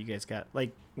them, so you guys got,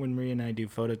 like, when Maria and I do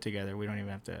photo together, we don't even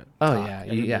have to talk.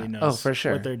 Everybody knows for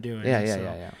sure. what they're doing.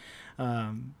 Yeah.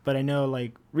 But I know,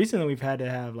 like, recently we've had to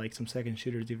have, like, some second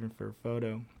shooters even for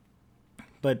photo.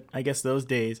 But I guess those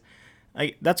days,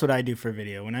 that's what I do for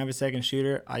video. When I have a second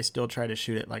shooter, I still try to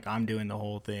shoot it like I'm doing the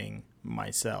whole thing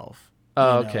myself.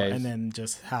 Oh, okay. And then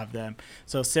just have them.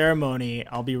 So ceremony,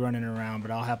 I'll be running around,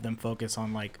 but I'll have them focus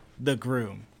on, like, the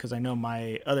groom, because I know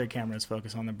my other cameras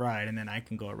focus on the bride, and then I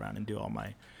can go around and do all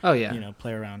my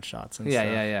play around shots and stuff.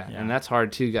 Yeah. And that's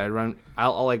hard too. You gotta run.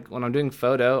 I'll like when I'm doing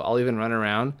photo, I'll even run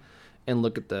around and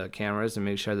look at the cameras and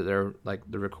make sure that they're like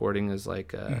the recording is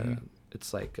like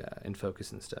it's like in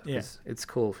focus and stuff. Yeah. It's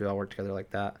cool if we all work together like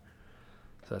that.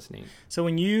 So that's neat. So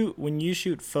when you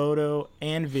shoot photo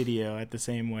and video at the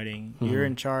same wedding, you're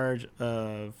in charge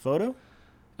of photo?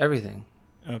 Everything.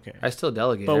 Okay. I still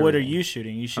delegate. But what are you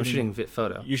shooting? I'm shooting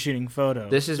photo. You're shooting photo.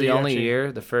 This is the only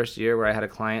year, the first year, where I had a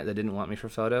client that didn't want me for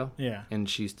photo. Yeah. And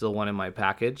she still wanted my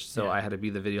package, so I had to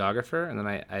be the videographer, and then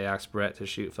I asked Brett to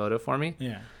shoot photo for me.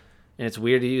 Yeah. And it's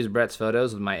weird to use Brett's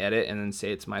photos with my edit and then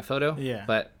say it's my photo. Yeah.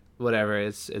 But whatever,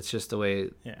 it's just the way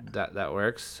that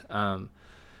works. And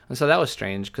so that was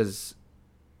strange because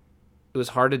it was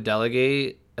hard to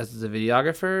delegate as the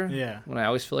videographer. Yeah. When I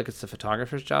always feel like it's the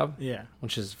photographer's job. Yeah.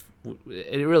 Which is,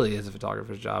 it really is a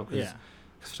photographer's job because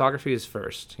photography is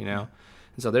first, you know.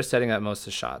 And so they're setting up most of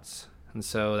the shots, and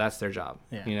so that's their job,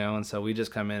 you know. And so we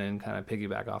just come in and kind of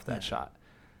piggyback off that shot.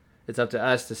 It's up to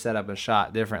us to set up a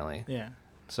shot differently. Yeah.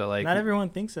 So like, not everyone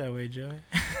thinks that way, Joey.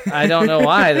 I don't know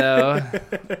why though.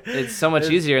 It's so much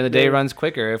easier, and the day runs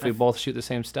quicker if we both shoot the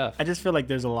same stuff. I just feel like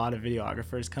there's a lot of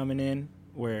videographers coming in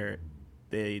where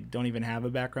they don't even have a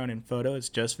background in photo. It's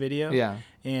just video. Yeah.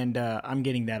 And I'm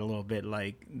getting that a little bit.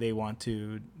 Like, they want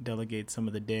to delegate some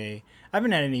of the day. I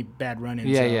haven't had any bad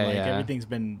run-ins. Everything's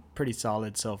been pretty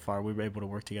solid so far. We were able to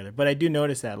work together. But I do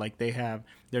notice that, like, they have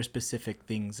their specific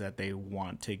things that they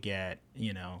want to get,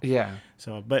 you know. Yeah.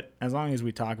 So, but as long as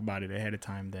we talk about it ahead of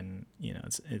time, then, you know,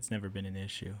 it's never been an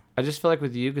issue. I just feel like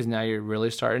with you, because now you're really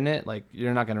starting it, like,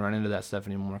 you're not going to run into that stuff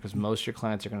anymore, because most of your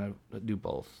clients are going to do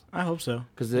both. I hope so.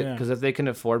 Because if they can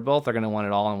afford both, they're going to want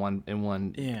it all in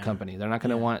one company. They're not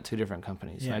going to want two different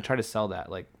companies. And I try to sell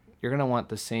that. Like, you're going to want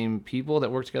the same people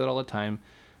that work together all the time,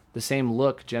 the same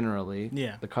look generally.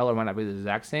 Yeah. The color might not be the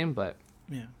exact same, but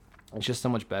it's just so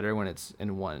much better when it's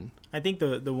in one. I think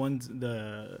the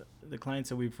clients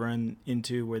that we've run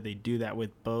into where they do that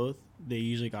with both, they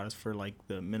usually got us for like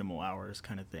the minimal hours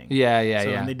kind of thing. Yeah.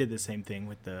 And they did the same thing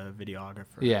with the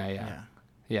videographer.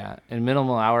 Yeah. And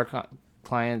minimal hour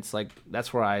clients, like,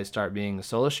 that's where I start being a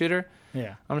solo shooter.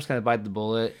 Yeah. I'm just gonna bite the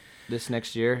bullet this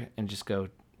next year and just go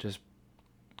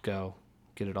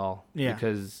get it all. Yeah.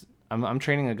 Because I'm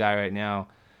training a guy right now.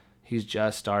 He's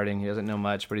just starting. He doesn't know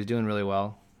much, but he's doing really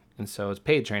well. And so it's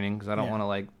paid training because I don't want to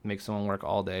like make someone work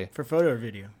all day. For photo or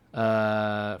video?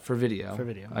 For video. For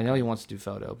video. I know he wants to do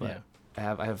photo, but I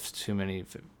have too many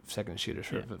second shooters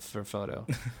for photo.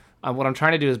 What I'm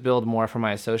trying to do is build more for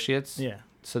my associates. Yeah.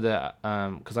 So that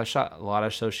because I shot a lot of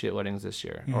associate weddings this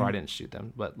year, or I didn't shoot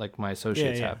them, but like my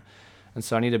associates have, and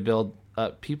so I need to build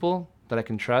up people that I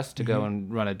can trust to go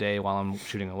and run a day while I'm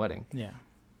shooting a wedding. Yeah.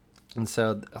 And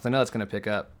so I know that's going to pick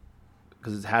up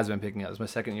because it has been picking up. It's my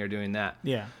second year doing that.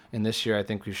 Yeah. And this year I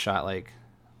think we've shot like,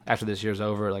 after this year's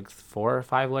over, like 4 or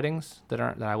 5 weddings that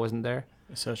I wasn't there.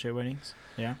 Associate weddings.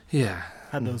 Yeah. Yeah.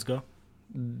 How'd those go?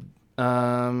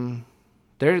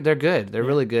 They're good. They're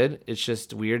really good. It's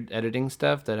just weird editing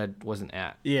stuff that I wasn't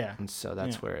at. Yeah. And so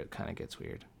that's where it kind of gets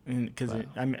weird. Because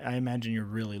I imagine you're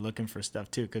really looking for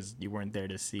stuff too, because you weren't there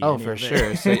to see. Oh, for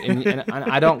sure. So and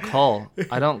I don't call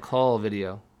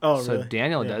video. Oh, so really?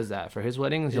 Daniel does that for his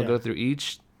weddings. He'll go through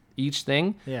each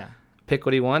thing. Yeah. Pick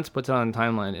what he wants, puts it on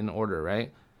timeline in order,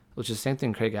 right? Which is the same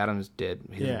thing Craig Adams did.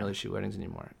 He doesn't really shoot weddings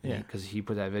anymore. Yeah. Because he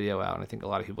put that video out, and I think a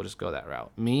lot of people just go that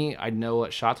route. Me, I know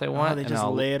what shots I want. They just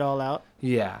lay it all out?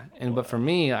 Yeah. But for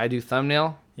me, I do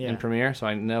thumbnail in Premiere, so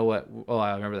I know what,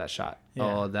 I remember that shot. Yeah.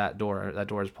 Oh, that door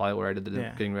is probably where I did the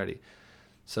getting ready.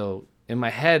 So in my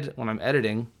head, when I'm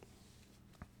editing,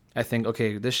 I think,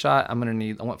 okay, this shot, I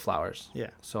want flowers. Yeah.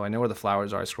 So I know where the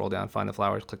flowers are. I scroll down, find the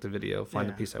flowers, click the video, find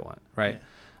the piece I want, right? Yeah.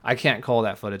 I can't call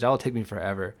that footage. That will take me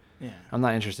forever. Yeah. I'm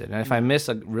not interested. And if I miss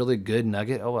a really good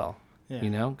nugget, oh well.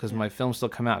 Yeah. Because my films still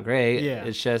come out great. Yeah.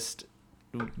 It's just,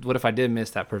 what if I did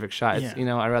miss that perfect shot? It's,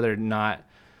 I'd rather not.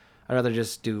 I'd rather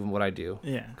just do what I do.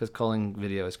 Yeah. Because culling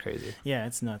video is crazy. Yeah,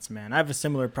 it's nuts, man. I have a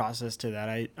similar process to that.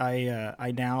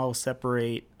 I now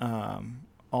separate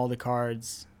all the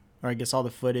cards, or I guess all the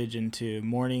footage, into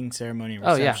morning, ceremony, and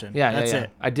reception. Oh, yeah. That's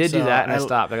it. I did do that, and I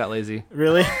stopped. I got lazy.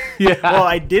 Really? Yeah. Well,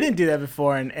 I didn't do that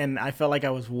before, and I felt like I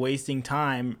was wasting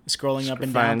time scrolling up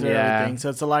and down through everything. So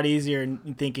it's a lot easier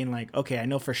thinking like, okay, I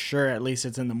know for sure at least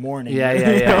it's in the morning. Yeah.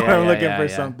 I'm looking for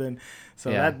something. So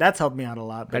that's helped me out a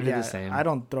lot. But I did the same. I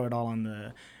don't throw it all on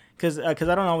the... Because I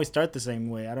don't always start the same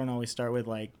way. I don't always start with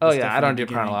like... I don't do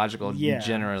chronological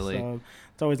generally. So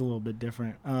it's always a little bit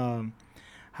different.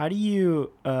 How do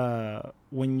you,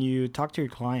 when you talk to your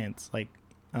clients, like,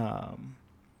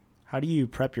 how do you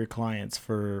prep your clients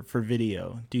for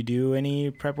video? Do you do any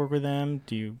prep work with them?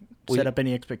 Do you set up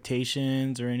any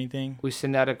expectations or anything? We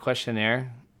send out a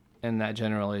questionnaire, and that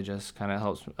generally just kind of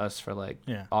helps us for like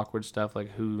awkward stuff,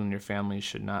 like who in your family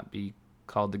should not be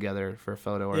called together for a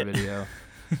photo or video.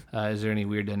 Is there any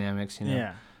weird dynamics,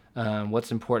 Yeah.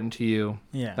 What's important to you?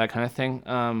 Yeah. That kind of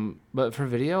thing. But for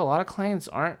video, a lot of clients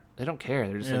they don't care.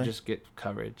 They're just like, just get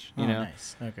coverage, you know?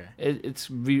 Nice. Okay.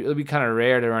 It'll be kind of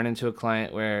rare to run into a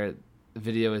client where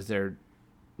video is their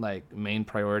like main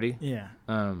priority. Yeah.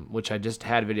 Which I just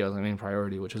had video as my main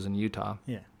priority, which was in Utah.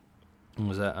 Yeah. It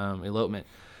was a elopement,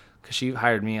 because she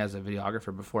hired me as a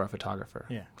videographer before a photographer.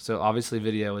 Yeah. So obviously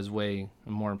video is way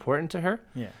more important to her.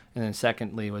 Yeah. And then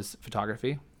secondly was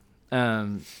photography.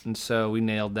 And so we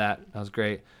nailed that. That was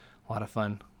great. A lot of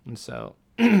fun. And so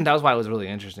that was why it was really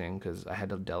interesting, because I had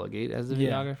to delegate as the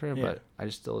videographer, but I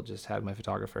still had my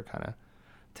photographer kind of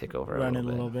take over a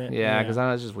little bit. Yeah, because I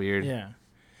know it's just weird. Yeah.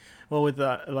 Well, with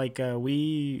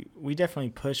we definitely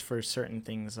push for certain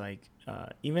things, like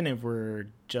even if we're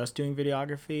just doing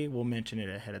videography, we'll mention it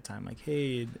ahead of time. Like,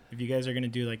 hey, if you guys are gonna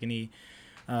do like any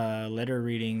letter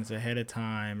readings ahead of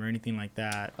time or anything like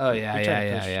that. Oh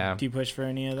yeah. Do you push for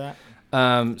any of that?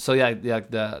 So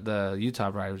the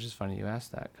Utah bride, which is funny you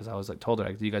asked that, because I was like told her,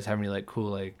 like, do you guys have any like cool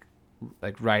like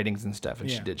writings and stuff? And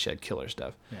she had killer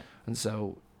stuff. Yeah. And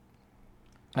so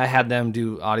I had them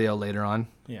do audio later on.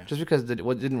 Yeah. Just because it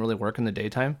didn't really work in the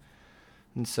daytime,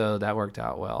 and so that worked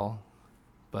out well.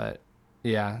 But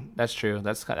yeah, that's true.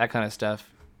 That's that kind of stuff.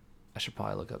 I should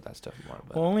probably look up that stuff more.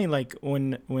 But. Well, only like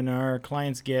when our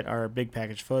clients get our big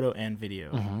package photo and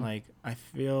video, like I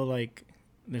feel like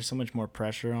there's so much more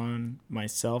pressure on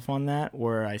myself on that,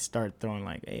 where I start throwing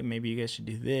like, hey, maybe you guys should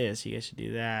do this, you guys should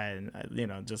do that,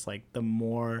 and just like the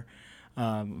more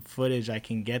footage I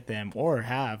can get them or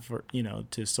have for,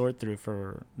 to sort through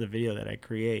for the video that I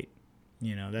create.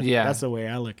 That's the way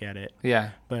I look at it. Yeah.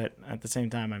 But at the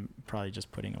same time, I'm probably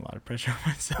just putting a lot of pressure on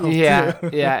myself. Yeah. Too.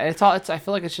 Yeah. I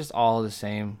feel like it's just all the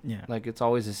same. Yeah. Like it's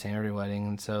always the same every wedding.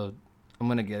 And so I'm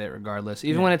going to get it regardless.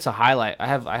 Even when it's a highlight, I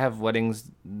have weddings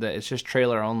that it's just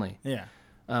trailer only. Yeah.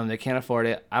 They can't afford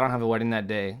it. I don't have a wedding that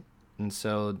day. And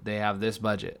so they have this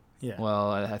budget. Yeah.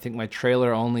 Well, I think my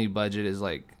trailer only budget is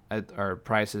like, our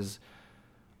price is,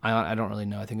 I don't really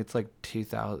know. I think it's like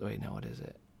 2,000. Wait, no, what is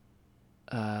it?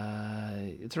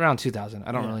 It's around 2,000.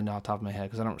 I don't really know off the top of my head,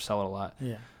 because I don't sell it a lot.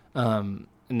 Yeah. And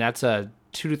that's a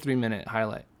 2 to 3 minute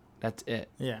highlight. That's it.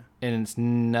 Yeah. And it's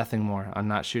nothing more. I'm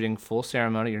not shooting full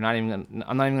ceremony. I'm not even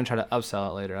gonna try to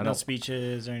upsell it later. No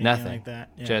speeches or anything like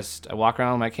that. Yeah. Just I walk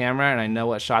around with my camera and I know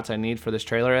what shots I need for this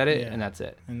trailer edit, and that's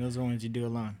it. And those are ones you do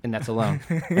alone. And that's alone.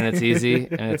 And it's easy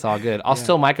and it's all good. I'll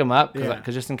still mic them up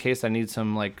because just in case I need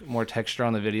some like more texture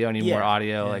on the video, I need more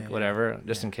audio, whatever,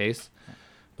 just in case.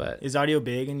 But is audio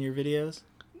big in your videos?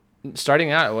 Starting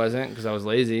out, it wasn't, because I was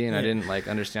lazy and I didn't like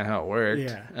understand how it worked.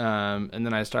 Yeah. And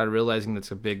then I started realizing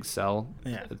that's a big sell.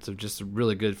 Yeah. It's just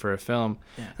really good for a film.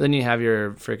 Yeah. Then you have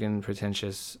your freaking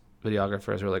pretentious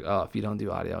videographers were like, oh, if you don't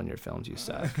do audio in your films, you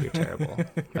suck. You're terrible.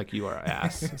 Like, you are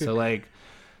ass. So, like,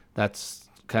 that's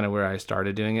kind of where I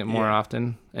started doing it more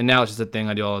often. And now it's just a thing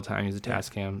I do all the time. Use a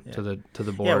Tascam to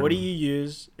the board. Yeah, what do you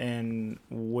use, and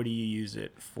what do you use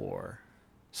it for?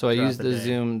 So I use the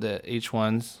Zoom, the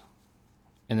H1s,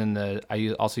 and then I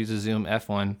also use the Zoom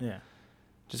F1. Yeah.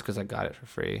 Just because I got it for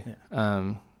free.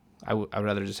 Yeah. I would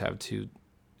rather just have two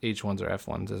H1s or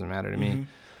F1s. Doesn't matter to me.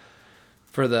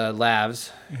 For the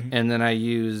lavs, and then I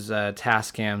use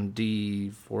Tascam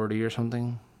D40 or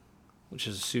something, which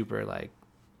is super like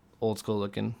old school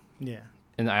looking. Yeah.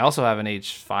 And I also have an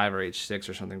H5 or H6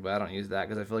 or something, but I don't use that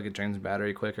because I feel like it drains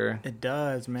battery quicker. It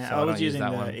does, man. So I was using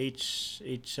the one. I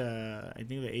think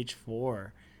the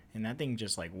H4, and that thing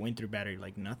just like went through battery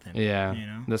like nothing. Yeah. You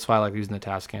know? That's why I like using the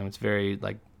Tascam. It's very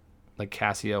like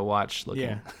Casio watch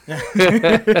looking. Yeah.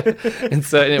 and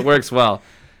it works well.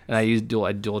 And I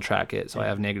dual track it, so I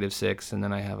have -6, and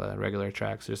then I have a regular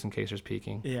track, so just in case there's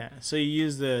peaking. Yeah. So you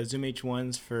use the Zoom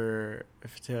H1s for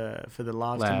the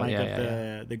lavs to mic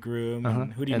up the groom.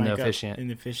 And who do you mic the up? efficient. In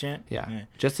the efficient. Yeah.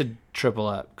 Just to triple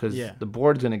up, because the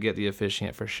board's gonna get the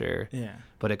efficient for sure. Yeah.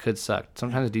 But it could suck.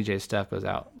 Sometimes DJ stuff goes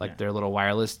out, like their little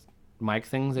wireless mic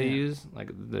things they use, like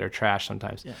they're trash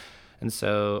sometimes. Yeah. And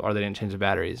so, or they didn't change the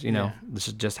batteries. You know, this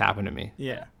just happened to me.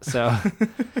 Yeah. So,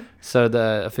 so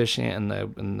the officiant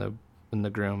and the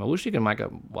groom. I wish you could mic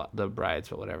up the brides,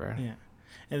 but whatever. Yeah.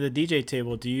 And the DJ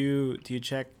table, do you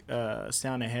check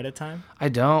sound ahead of time? I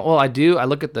don't. Well, I do. I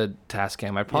look at the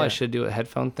Tascam. I probably should do a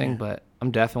headphone thing, but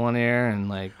I'm deaf in one ear and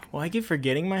like. Well, I keep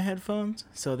forgetting my headphones,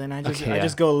 so then I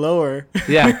just go lower.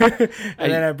 Yeah.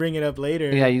 and then I bring it up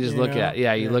later. Yeah, you just look at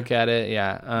look at it.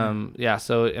 Yeah.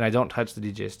 So, and I don't touch the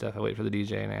DJ stuff. I wait for the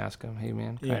DJ and I ask him, "Hey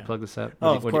man, can I plug this up?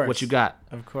 Of course. What you got?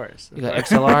 Of course. You got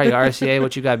XLR, you got RCA.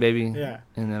 What you got, baby?" Yeah.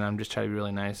 And then I'm just trying to be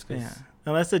really nice.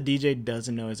 Unless the DJ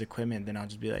doesn't know his equipment, then I'll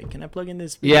just be like, "Can I plug in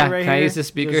this speaker right here? Can I use this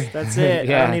speaker?" That's it.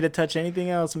 I don't need to touch anything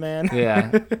else, man.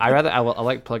 Yeah. I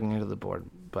like plugging into the board,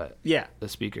 but the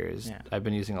speaker is I've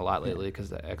been using a lot lately because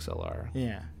the XLR.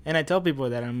 Yeah. And I tell people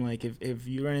that I'm like, if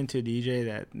you run into a DJ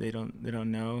that they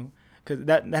don't know, because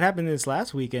that happened this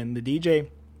last weekend. The DJ,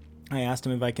 I asked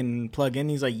him if I can plug in.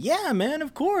 He's like, "Yeah, man,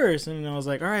 of course." And I was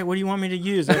like, "All right, what do you want me to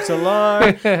use?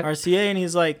 XLR, RCA?" And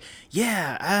he's like,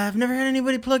 "Yeah, I've never had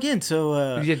anybody plug in,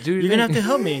 so you're gonna have to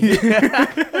help me."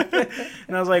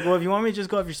 And I was like, "Well, if you want me to just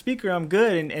go off your speaker, I'm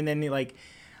good." And then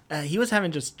he was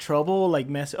having just trouble like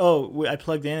I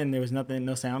plugged in and there was no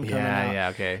sound coming out. Yeah,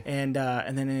 okay. And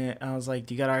then I was like,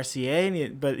 "Do you got RCA?"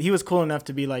 But he was cool enough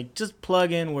to be like, "Just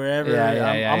plug in wherever.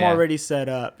 I'm already set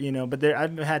up, you know." But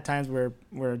I've had times where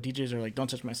DJs are like, "Don't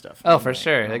touch my stuff." Oh, for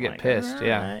sure, they get pissed.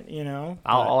 Right, you know.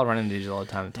 I'll run into DJs all the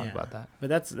time to talk about that. But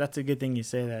that's a good thing you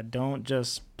say that. Don't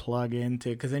just plug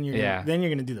into, because then you're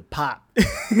gonna do the pop.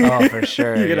 Oh, for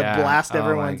sure. You're gonna blast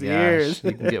everyone's ears.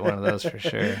 You can get one of those for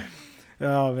sure.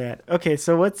 Oh man. Okay,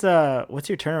 so what's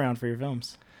your turnaround for your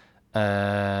films?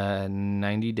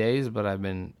 90 days, but I've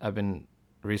been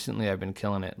recently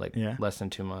killing it, like less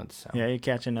than 2 months. So. Yeah, you're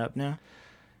catching up now.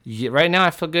 Yeah, right now I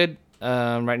feel good.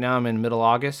 Right now I'm in middle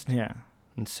August. Yeah.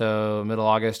 And so middle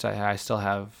August I still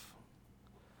have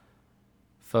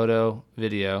photo,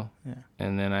 video,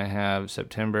 and then I have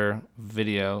September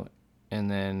video. And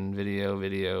then video,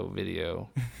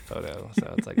 photo.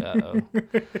 So it's like,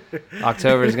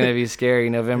 October is going to be scary.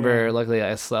 November, luckily,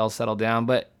 I'll settle down.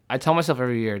 But I tell myself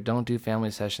every year, don't do family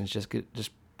sessions. Just get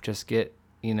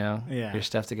your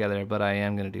stuff together. But I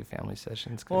am going to do family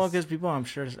sessions. Because people, I'm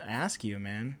sure, ask you,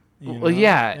 man.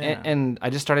 And I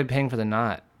just started paying for the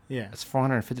knot. Yeah. It's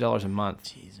 $450 a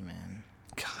month. Jeez, man.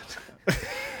 God.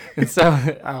 And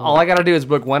so all I got to do is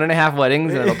book 1.5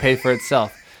 weddings, and it'll pay for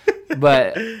itself.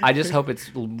 But I just hope it's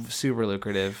super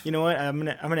lucrative. You know what? I'm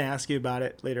gonna ask you about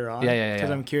it later on. Yeah. Because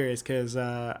I'm curious. Because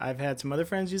I've had some other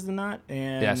friends use the knot,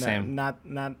 and same. Not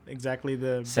exactly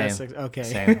the same. best. Okay.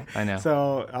 Same. I know.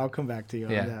 So I'll come back to you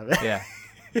on that. Yeah.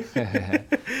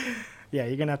 Yeah,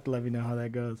 you're gonna have to let me know how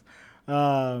that goes.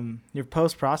 Your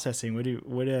post processing. What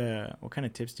kind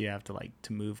of tips do you have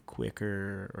to move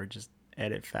quicker or just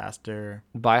edit faster?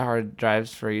 Buy hard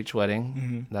drives for each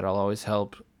wedding. That'll always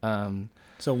help.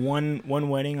 So one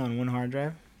wedding on one hard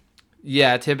drive?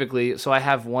 Yeah, typically. So I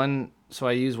have one. So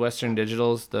I use Western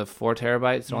Digital's, the 4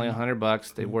 terabytes. They're only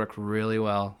 $100. They work really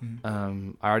well.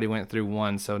 I already went through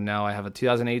one, so now I have a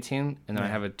 2018, and then I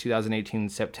have a 2018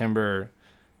 September,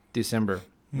 December,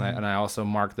 and I also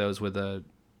mark those with those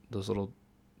little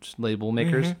label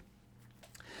makers.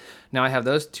 Now I have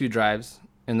those 2 drives,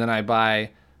 and then I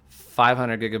buy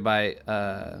 500 gigabyte.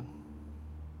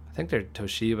 I think they're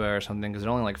Toshiba or something, because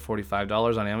they're only like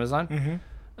 $45 on Amazon.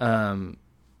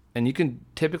 and you can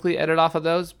typically edit off of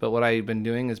those, but what I've been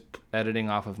doing is editing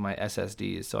off of my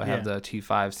SSDs. So I have the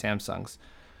T5 Samsungs.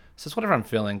 So it's whatever I'm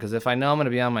feeling, because if I know I'm going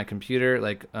to be on my computer,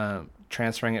 like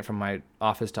transferring it from my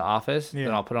office to office,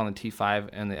 then I'll put it on the T5,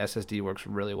 and the SSD works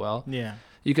really well. Yeah.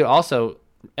 You could also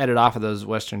edit off of those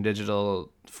Western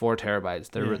Digital 4 terabytes.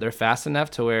 They're fast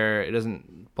enough to where it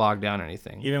doesn't bog down or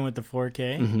anything. Even with the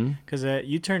 4K? Because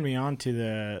you turned me on to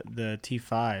the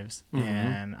T5s,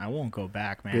 and I won't go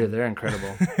back, man. Dude, they're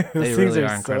incredible. They really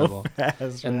are incredible. So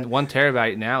fast, and 1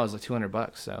 terabyte now is like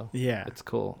 $200, so yeah, it's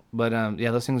cool. But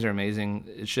those things are amazing.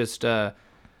 It's just I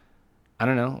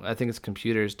don't know. I think it's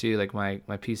computers too. Like my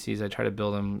PCs, I try to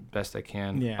build them best I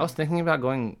can. Yeah. I was thinking about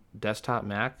going desktop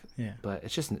Mac. Yeah. But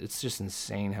it's just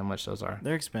insane how much those are.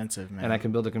 They're expensive, man. And I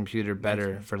can build a computer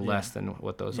better for less than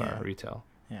what those are retail.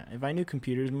 Yeah. If I knew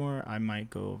computers more, I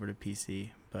might go over to PC.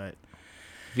 But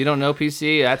if you don't know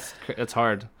PC, that's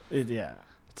hard. Yeah.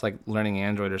 It's like learning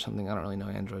Android or something. I don't really know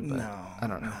Android, but I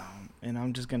don't know. No. And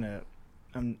I'm just gonna,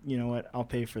 you know what? I'll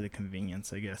pay for the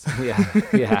convenience, I guess.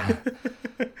 Yeah.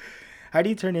 How do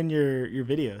you turn in your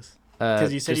videos?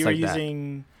 Because you said you were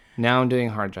using. Now I'm doing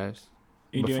hard drives.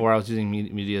 Before I was using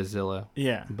MediaZilla.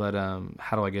 Yeah. But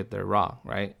how do I get there raw,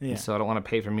 right? Yeah. And so I don't want to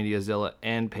pay for MediaZilla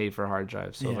and pay for hard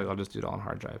drives. So I'll just do it all on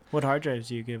hard drive. What hard drives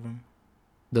do you give them?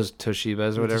 Those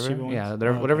Toshibas or whatever. Toshiba ones? Yeah,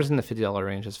 whatever's in the $50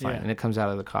 range is fine, Yeah. and it comes out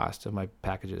of the cost of my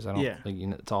packages. I don't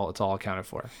it's all accounted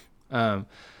for. But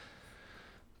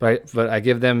I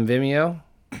give them Vimeo.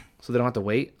 So they don't have to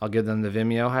wait. I'll give them the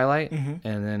Vimeo highlight, and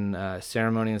then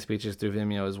ceremony and speeches through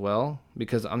Vimeo as well,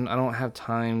 because I don't have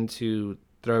time to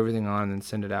throw everything on and then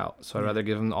send it out. So I'd rather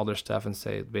give them all their stuff and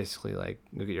say basically like,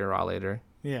 go get your raw later.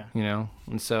 Yeah. You know?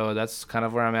 And so that's kind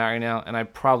of where I'm at right now. And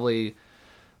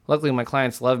luckily my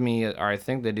clients love me, or I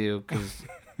think they do, because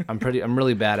I'm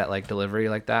really bad at like delivery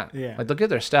like that. Yeah. Like they'll get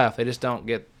their stuff, they just don't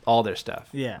get all their stuff.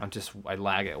 Yeah. I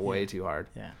lag it way too hard.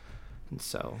 Yeah. And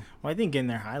so. Well, I think getting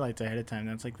their highlights ahead of time,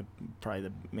 that's like probably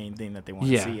the main thing that they want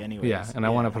to see anyways. Yeah. And I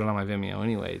want to put it on my Vimeo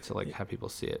anyway to like have people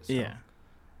see it. So. Yeah.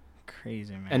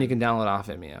 Crazy, man. And you can download off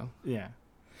Vimeo. Yeah.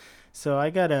 So I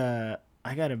got a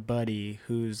buddy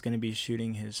who's going to be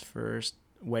shooting his first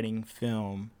wedding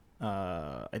film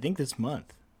I think this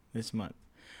month. So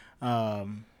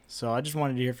I just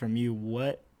wanted to hear from you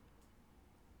what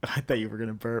I thought you were going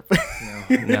to burp.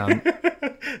 No.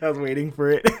 I was waiting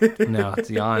for it. No, it's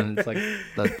yawn. It's like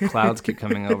the clouds keep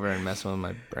coming over and messing with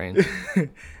my brain.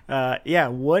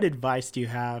 What advice do you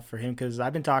have for him? Because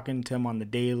I've been talking to him on the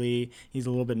daily. He's a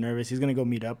little bit nervous. He's going to go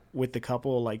meet up with the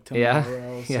couple like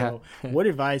tomorrow. Yeah. So what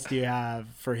advice do you have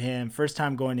for him? First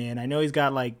time going in. I know he's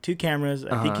got like 2 cameras.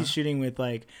 I think he's shooting with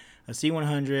like a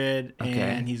C100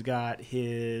 and he's got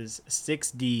his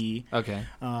 6D. Okay.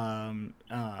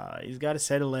 He's got a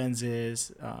set of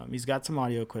lenses. He's got some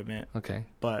audio equipment. Okay.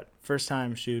 But first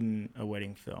time shooting a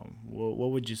wedding film. What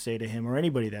would you say to him or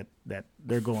anybody that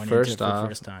they're going into for the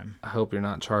first time? I hope you're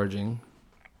not charging.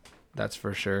 That's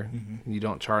for sure. You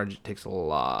don't charge, it takes a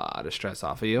lot of stress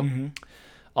off of you.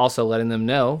 Also letting them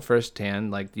know firsthand,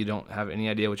 like you don't have any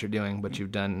idea what you're doing, but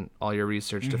you've done all your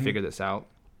research to figure this out.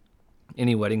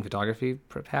 Any wedding photography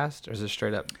past, or is it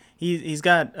straight up? He's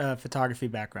got a photography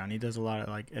background. He does a lot of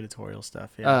like editorial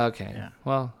stuff. Yeah. Okay. Yeah.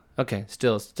 Well, okay.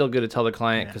 Still good to tell the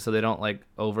client because so they don't like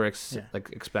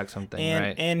expect something,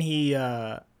 right? And he,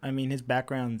 his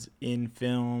background's in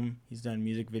film. He's done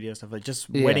music video stuff. Like just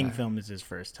wedding film is his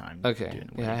first time. Okay.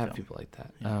 I have people like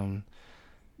that. Yeah.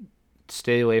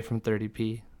 Stay away from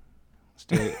 30p.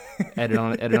 Edit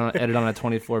on a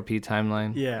 24p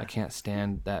timeline. Yeah. I can't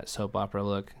stand that soap opera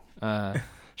look. It's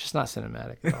just not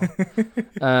cinematic at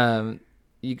all.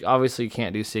 You obviously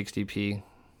can't do 60p,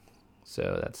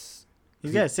 so that's.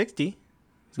 He's got a 60.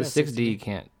 The 6D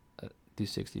can't do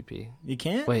 60p. You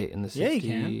can't? Wait, in the 60, you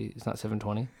can. It's not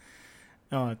 720.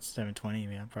 Oh, it's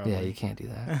 720. Yeah, probably. Yeah, you can't do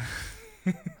that.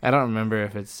 I don't remember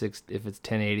if it's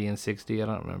 1080 and 60. I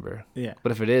don't remember. Yeah.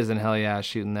 But if it is, then hell yeah,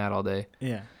 shooting that all day.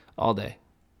 Yeah. All day.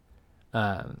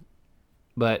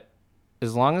 But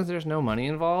as long as there's no money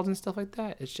involved and stuff like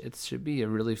that, it should be a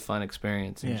really fun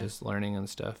experience and just learning and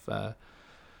stuff. Try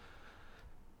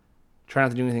not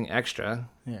to do anything extra.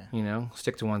 Yeah.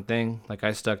 Stick to one thing. Like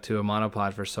I stuck to a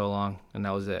monopod for so long, and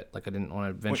that was it. Like I didn't want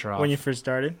to venture off. When you first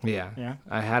started? Yeah. Yeah.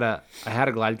 I had a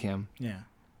glide cam. Yeah.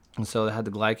 And so I had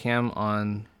the glide cam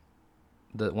on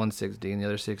the 160, and the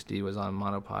other 60 was on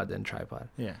monopod, then tripod.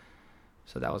 Yeah.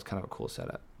 So that was kind of a cool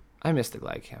setup. I missed the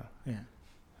glide cam. Yeah.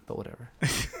 But whatever.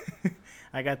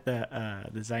 I got the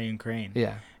Zhiyun Crane.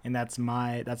 Yeah. And that's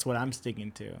what I'm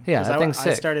sticking to. Yeah, that thing's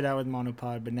sick. I started out with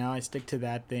monopod, but now I stick to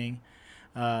that thing.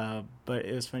 But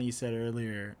it was funny you said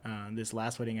earlier, this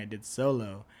last wedding I did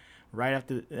solo, right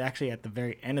after, actually at the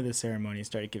very end of the ceremony, it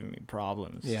started giving me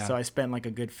problems. Yeah. So I spent like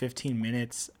a good 15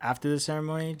 minutes after the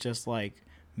ceremony just like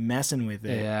messing with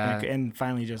it. Yeah. And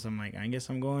finally just I'm like, I guess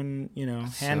I'm going, So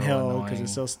handheld because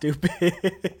it's so stupid.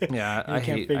 Yeah, I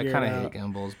kind of hate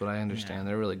gimbals, but I understand.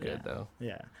 They're really good though.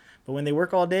 Yeah. But when they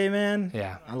work all day, man,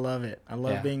 Yeah. I love it. I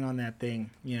love being on that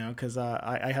thing, because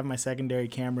I have my secondary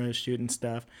camera shooting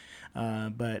stuff,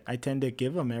 but I tend to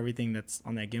give them everything that's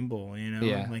on that gimbal,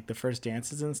 Yeah. like the first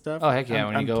dances and stuff. Oh, heck yeah,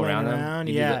 when you go around them,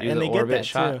 you do the and they get orbit that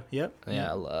shot. too. Yep.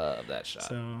 Yeah, I love that shot.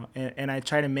 So, and I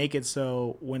try to make it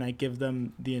so when I give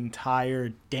them the entire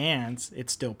dance,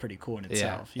 it's still pretty cool in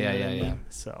itself. You know what I mean?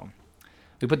 So.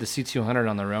 We put the C200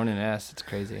 on the Ronin S. It's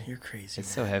crazy. You're crazy. It's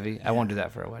so heavy. I won't do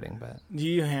that for a wedding, but. Do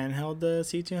you handheld the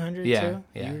C200 Yeah, too?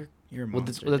 yeah. You're a With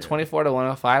monster, the 24 to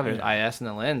 105, there's Yeah. IS in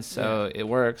the lens, so it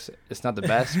works. It's not the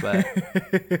best, but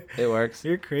it works.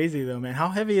 You're crazy though, man. How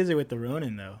heavy is it with the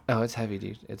Ronin though? Oh, it's heavy,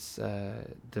 dude. It's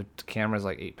the camera's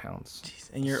like 8 pounds.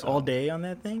 Jeez. And you're So- all day on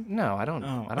that thing? No, I don't.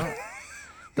 Oh. I don't.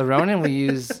 The Ronin we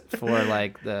use for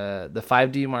like the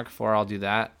 5D Mark IV. I'll do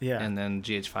that. Yeah. And then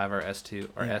GH5 or S2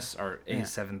 or Yeah. S or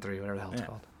A7 III, whatever the hell it's Yeah.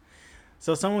 called.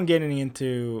 So someone getting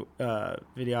into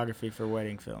videography for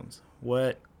wedding films,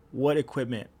 what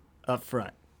equipment up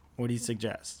front? What do you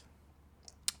suggest?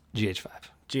 GH5.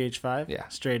 GH5? Yeah.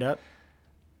 Straight up?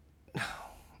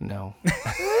 No.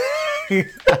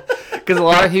 Because a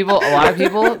lot of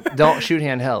people don't shoot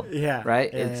handheld. Yeah.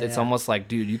 Right. Yeah, It's yeah. almost like,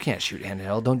 dude, you can't shoot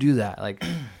handheld. Don't do that. Like,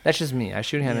 that's just me. I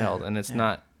shoot handheld, and it's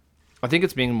not. I think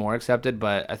it's being more accepted,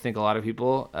 but I think a lot of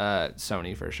people,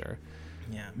 Sony for sure,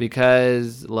 Yeah.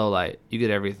 because low light, you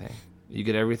get everything. You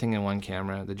get everything in one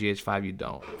camera. The GH5, you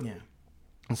don't. Yeah.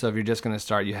 And so if you're just gonna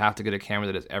start, you have to get a camera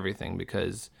that does everything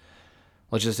because,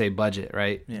 let's just say budget,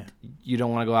 right? Yeah. You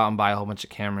don't want to go out and buy a whole bunch of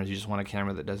cameras. You just want a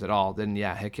camera that does it all. Then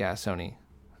heck yeah, Sony.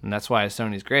 And that's why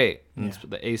Sony's great. And Yeah.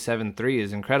 the A7 III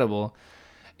is incredible.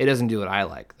 It doesn't do what I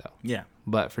like though. Yeah.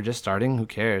 But for just starting, who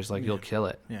cares? Like you'll kill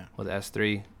it. Yeah. With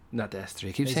S3, not the S3.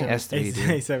 I keep saying S3, dude.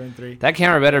 A7 III. That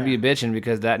camera better be bitching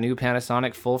because that new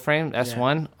Panasonic full frame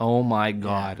S1, oh my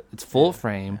god, it's full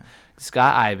frame. It's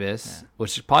got IBIS,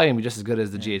 which is probably gonna be just as good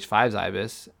as the GH5's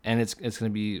IBIS, and it's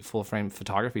gonna be full frame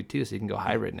photography too, so you can go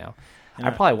hybrid now. I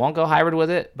probably won't go hybrid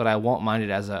with it, but I won't mind it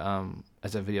as a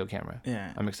video camera.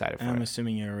 Yeah. I'm excited for And I'm it.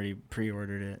 assuming you already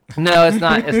pre-ordered it. No, it's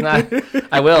not. It's not.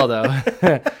 I will though.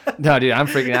 No, dude, I'm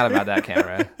freaking out about that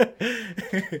camera.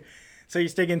 So you're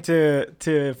sticking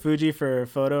to Fuji for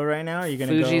photo right now? Are you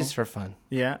gonna Fuji's go? for fun.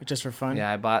 Yeah, just for fun.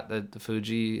 Yeah, I bought the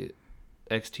Fuji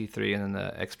X-T3 and then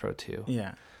the X Pro 2.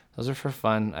 Yeah. Those are for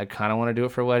fun. I kind of want to do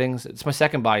it for weddings. It's my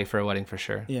second body for a wedding for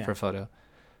sure, Yeah. for photo.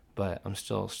 But I'm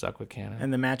still stuck with Canon.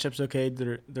 And the matchup's okay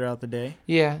throughout the day.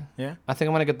 Yeah. Yeah. I think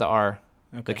I'm going to get the R,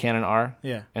 Okay. the Canon R,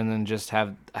 Yeah. and then just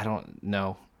have, I don't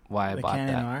know why I The bought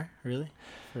Canon that. R, really?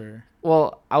 For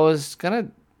Well, I was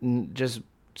going to just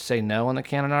say no on the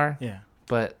Canon R, yeah.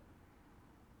 but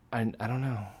I don't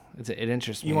know. It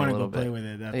interests me You a want to little go play bit. with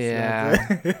it? That's,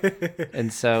 Yeah.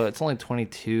 And so it's only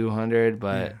 $2,200,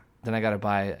 but Yeah. then I got to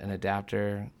buy an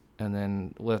adapter. And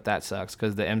then what if that sucks?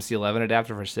 Because the MC11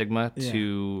 adapter for Sigma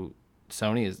to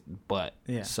Sony is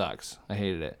sucks. I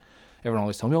hated it. Everyone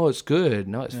always told me, oh, it's good.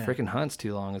 No, it's freaking hunts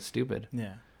too long. It's stupid.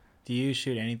 Yeah. Do you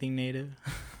shoot anything native?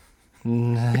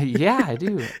 Yeah, I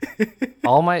do.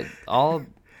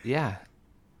 Yeah.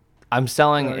 I'm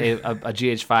selling a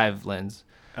GH5 lens.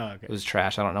 Oh, okay. It was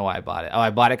trash. I don't know why I bought it. Oh, I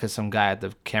bought it because some guy at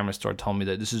the camera store told me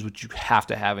that this is what you have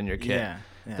to have in your kit. Yeah.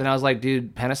 Yeah. Then I was like,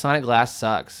 dude, Panasonic glass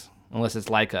sucks unless it's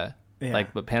Leica. Yeah.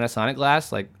 Like, but Panasonic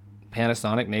glass, like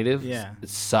Panasonic native, Yeah. it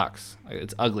sucks. Like,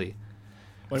 it's ugly.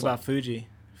 What about Fuji?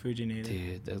 Fuji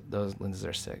native. Dude, those lenses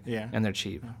are sick. Yeah. And they're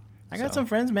cheap. I got So. some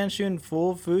friends, man, shooting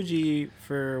full Fuji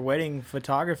for wedding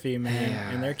photography, man, Yeah.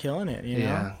 and they're killing it. You know?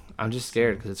 Yeah. I'm just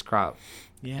scared because it's crop.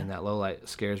 Yeah. And that low light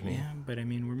scares me. Yeah, but I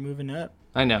mean, we're moving up.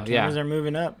 I know. Cameras Yeah. are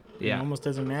moving up. Yeah. It almost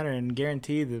doesn't matter, and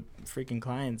guarantee the freaking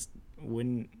clients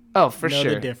wouldn't. Oh, for know the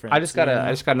sure. difference, I just got you know?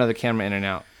 I just got another camera in and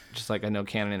out, just like I know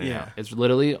Canon in and Yeah. out. It's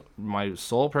literally my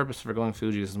sole purpose for going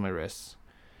Fuji is my wrists.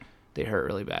 They hurt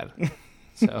really bad.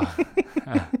 So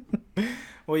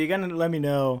Well, you're gonna let me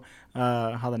know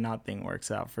how the knot thing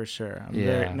works out for sure.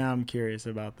 Now I'm curious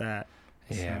about that.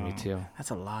 yeah, me So, too. That's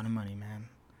a lot of money, man.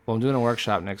 Well, I'm doing a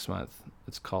workshop next month.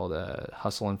 It's called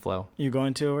Hustle and Flow. You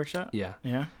going to a workshop? Yeah,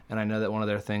 Yeah. and I know that one of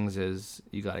their things is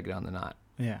you got to get on the knot.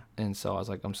 Yeah. And so I was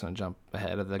like, I'm just gonna jump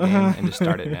ahead of the game and just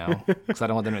start it now, because I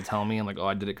don't want them to tell me. I'm like, oh,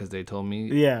 I did it because they told me.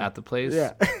 Yeah. At the place.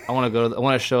 Yeah. I want to go. I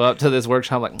want to show up to this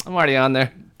workshop. Like, I'm already on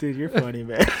there. Dude, you're funny,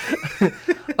 man.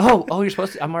 Oh, you're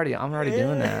supposed to. I'm already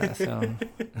doing that. So,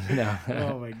 no.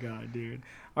 Oh my god, dude.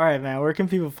 All right, man. Where can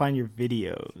people find your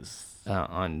videos?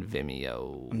 On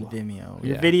Vimeo. On Vimeo.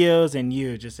 Your videos and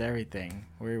you, just everything.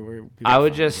 Where I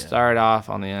would just start off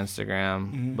on the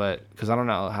Instagram, but because I don't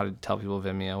know how to tell people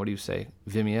Vimeo. What do you say?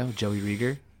 Vimeo? Joey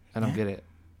Rieger? I don't get it.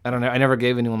 I don't know. I never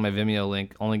gave anyone my Vimeo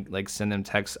link. Only like send them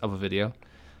text of a video.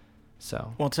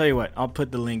 So. Well, I'll tell you what. I'll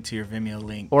put the link to your Vimeo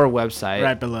link. Or a website.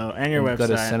 Right below. And your website. Go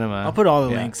to Cinema. I'll put all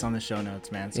the links on the show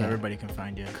notes, man, so everybody can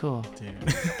find you. Cool.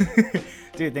 Dude.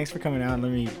 Dude, thanks for coming out and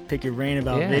let me pick your brain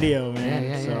about video,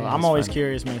 man. I'm always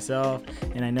curious myself,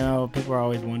 and I know people are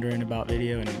always wondering about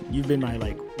video, and you've been my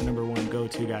like number one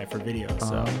go-to guy for video,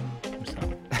 so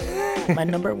my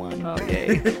number one. Oh,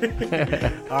 yay.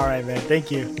 All right, man.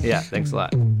 Thank you. Yeah, thanks a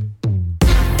lot.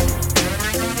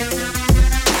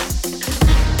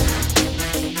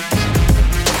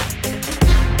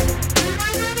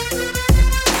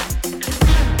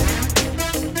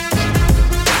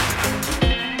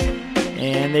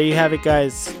 And there you have it,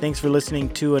 guys. Thanks for listening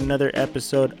to another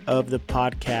episode of the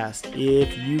podcast.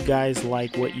 If you guys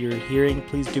like what you're hearing,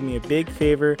 please do me a big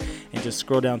favor and just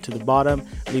scroll down to the bottom.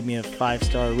 Leave me a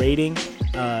 5-star rating.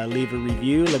 Leave a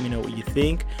review. Let me know what you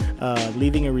think.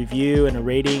 Leaving a review and a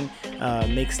rating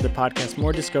makes the podcast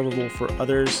more discoverable for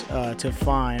others to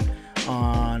find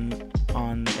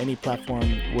on any platform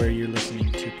where you're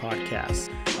listening to podcasts.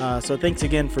 So thanks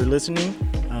again for listening.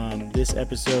 This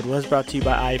episode was brought to you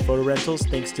by iPhoto Rentals.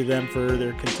 Thanks to them for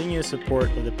their continuous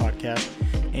support of the podcast.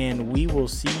 And we will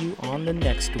see you on the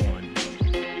next one.